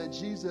that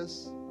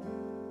Jesus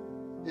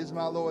is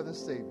my Lord and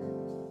Savior.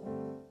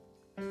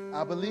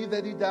 I believe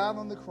that he died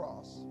on the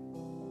cross.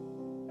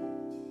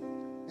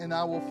 And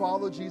I will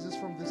follow Jesus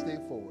from this day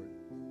forward.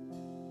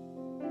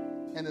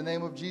 In the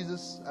name of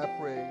Jesus, I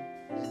pray.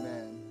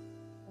 Amen.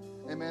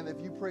 Amen.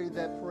 If you prayed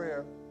that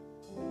prayer,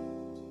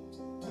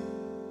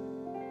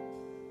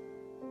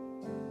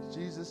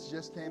 Jesus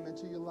just came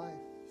into your life.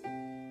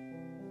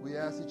 We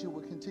ask that you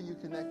would continue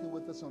connecting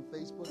with us on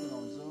Facebook and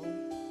on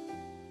Zoom.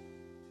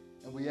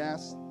 And we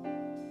ask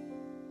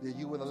that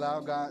you would allow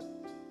God.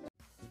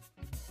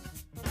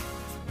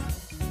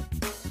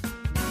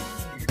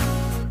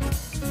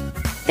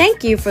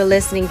 Thank you for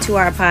listening to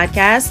our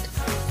podcast.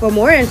 For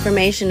more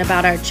information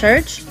about our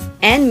church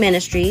and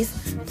ministries,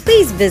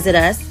 please visit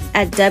us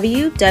at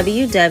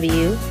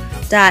www.umcchurch.org.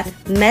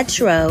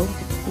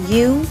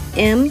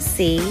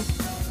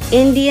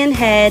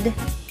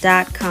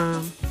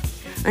 www.metroumcindianhead.com.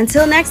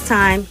 Until next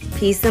time,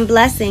 peace and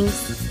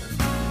blessings.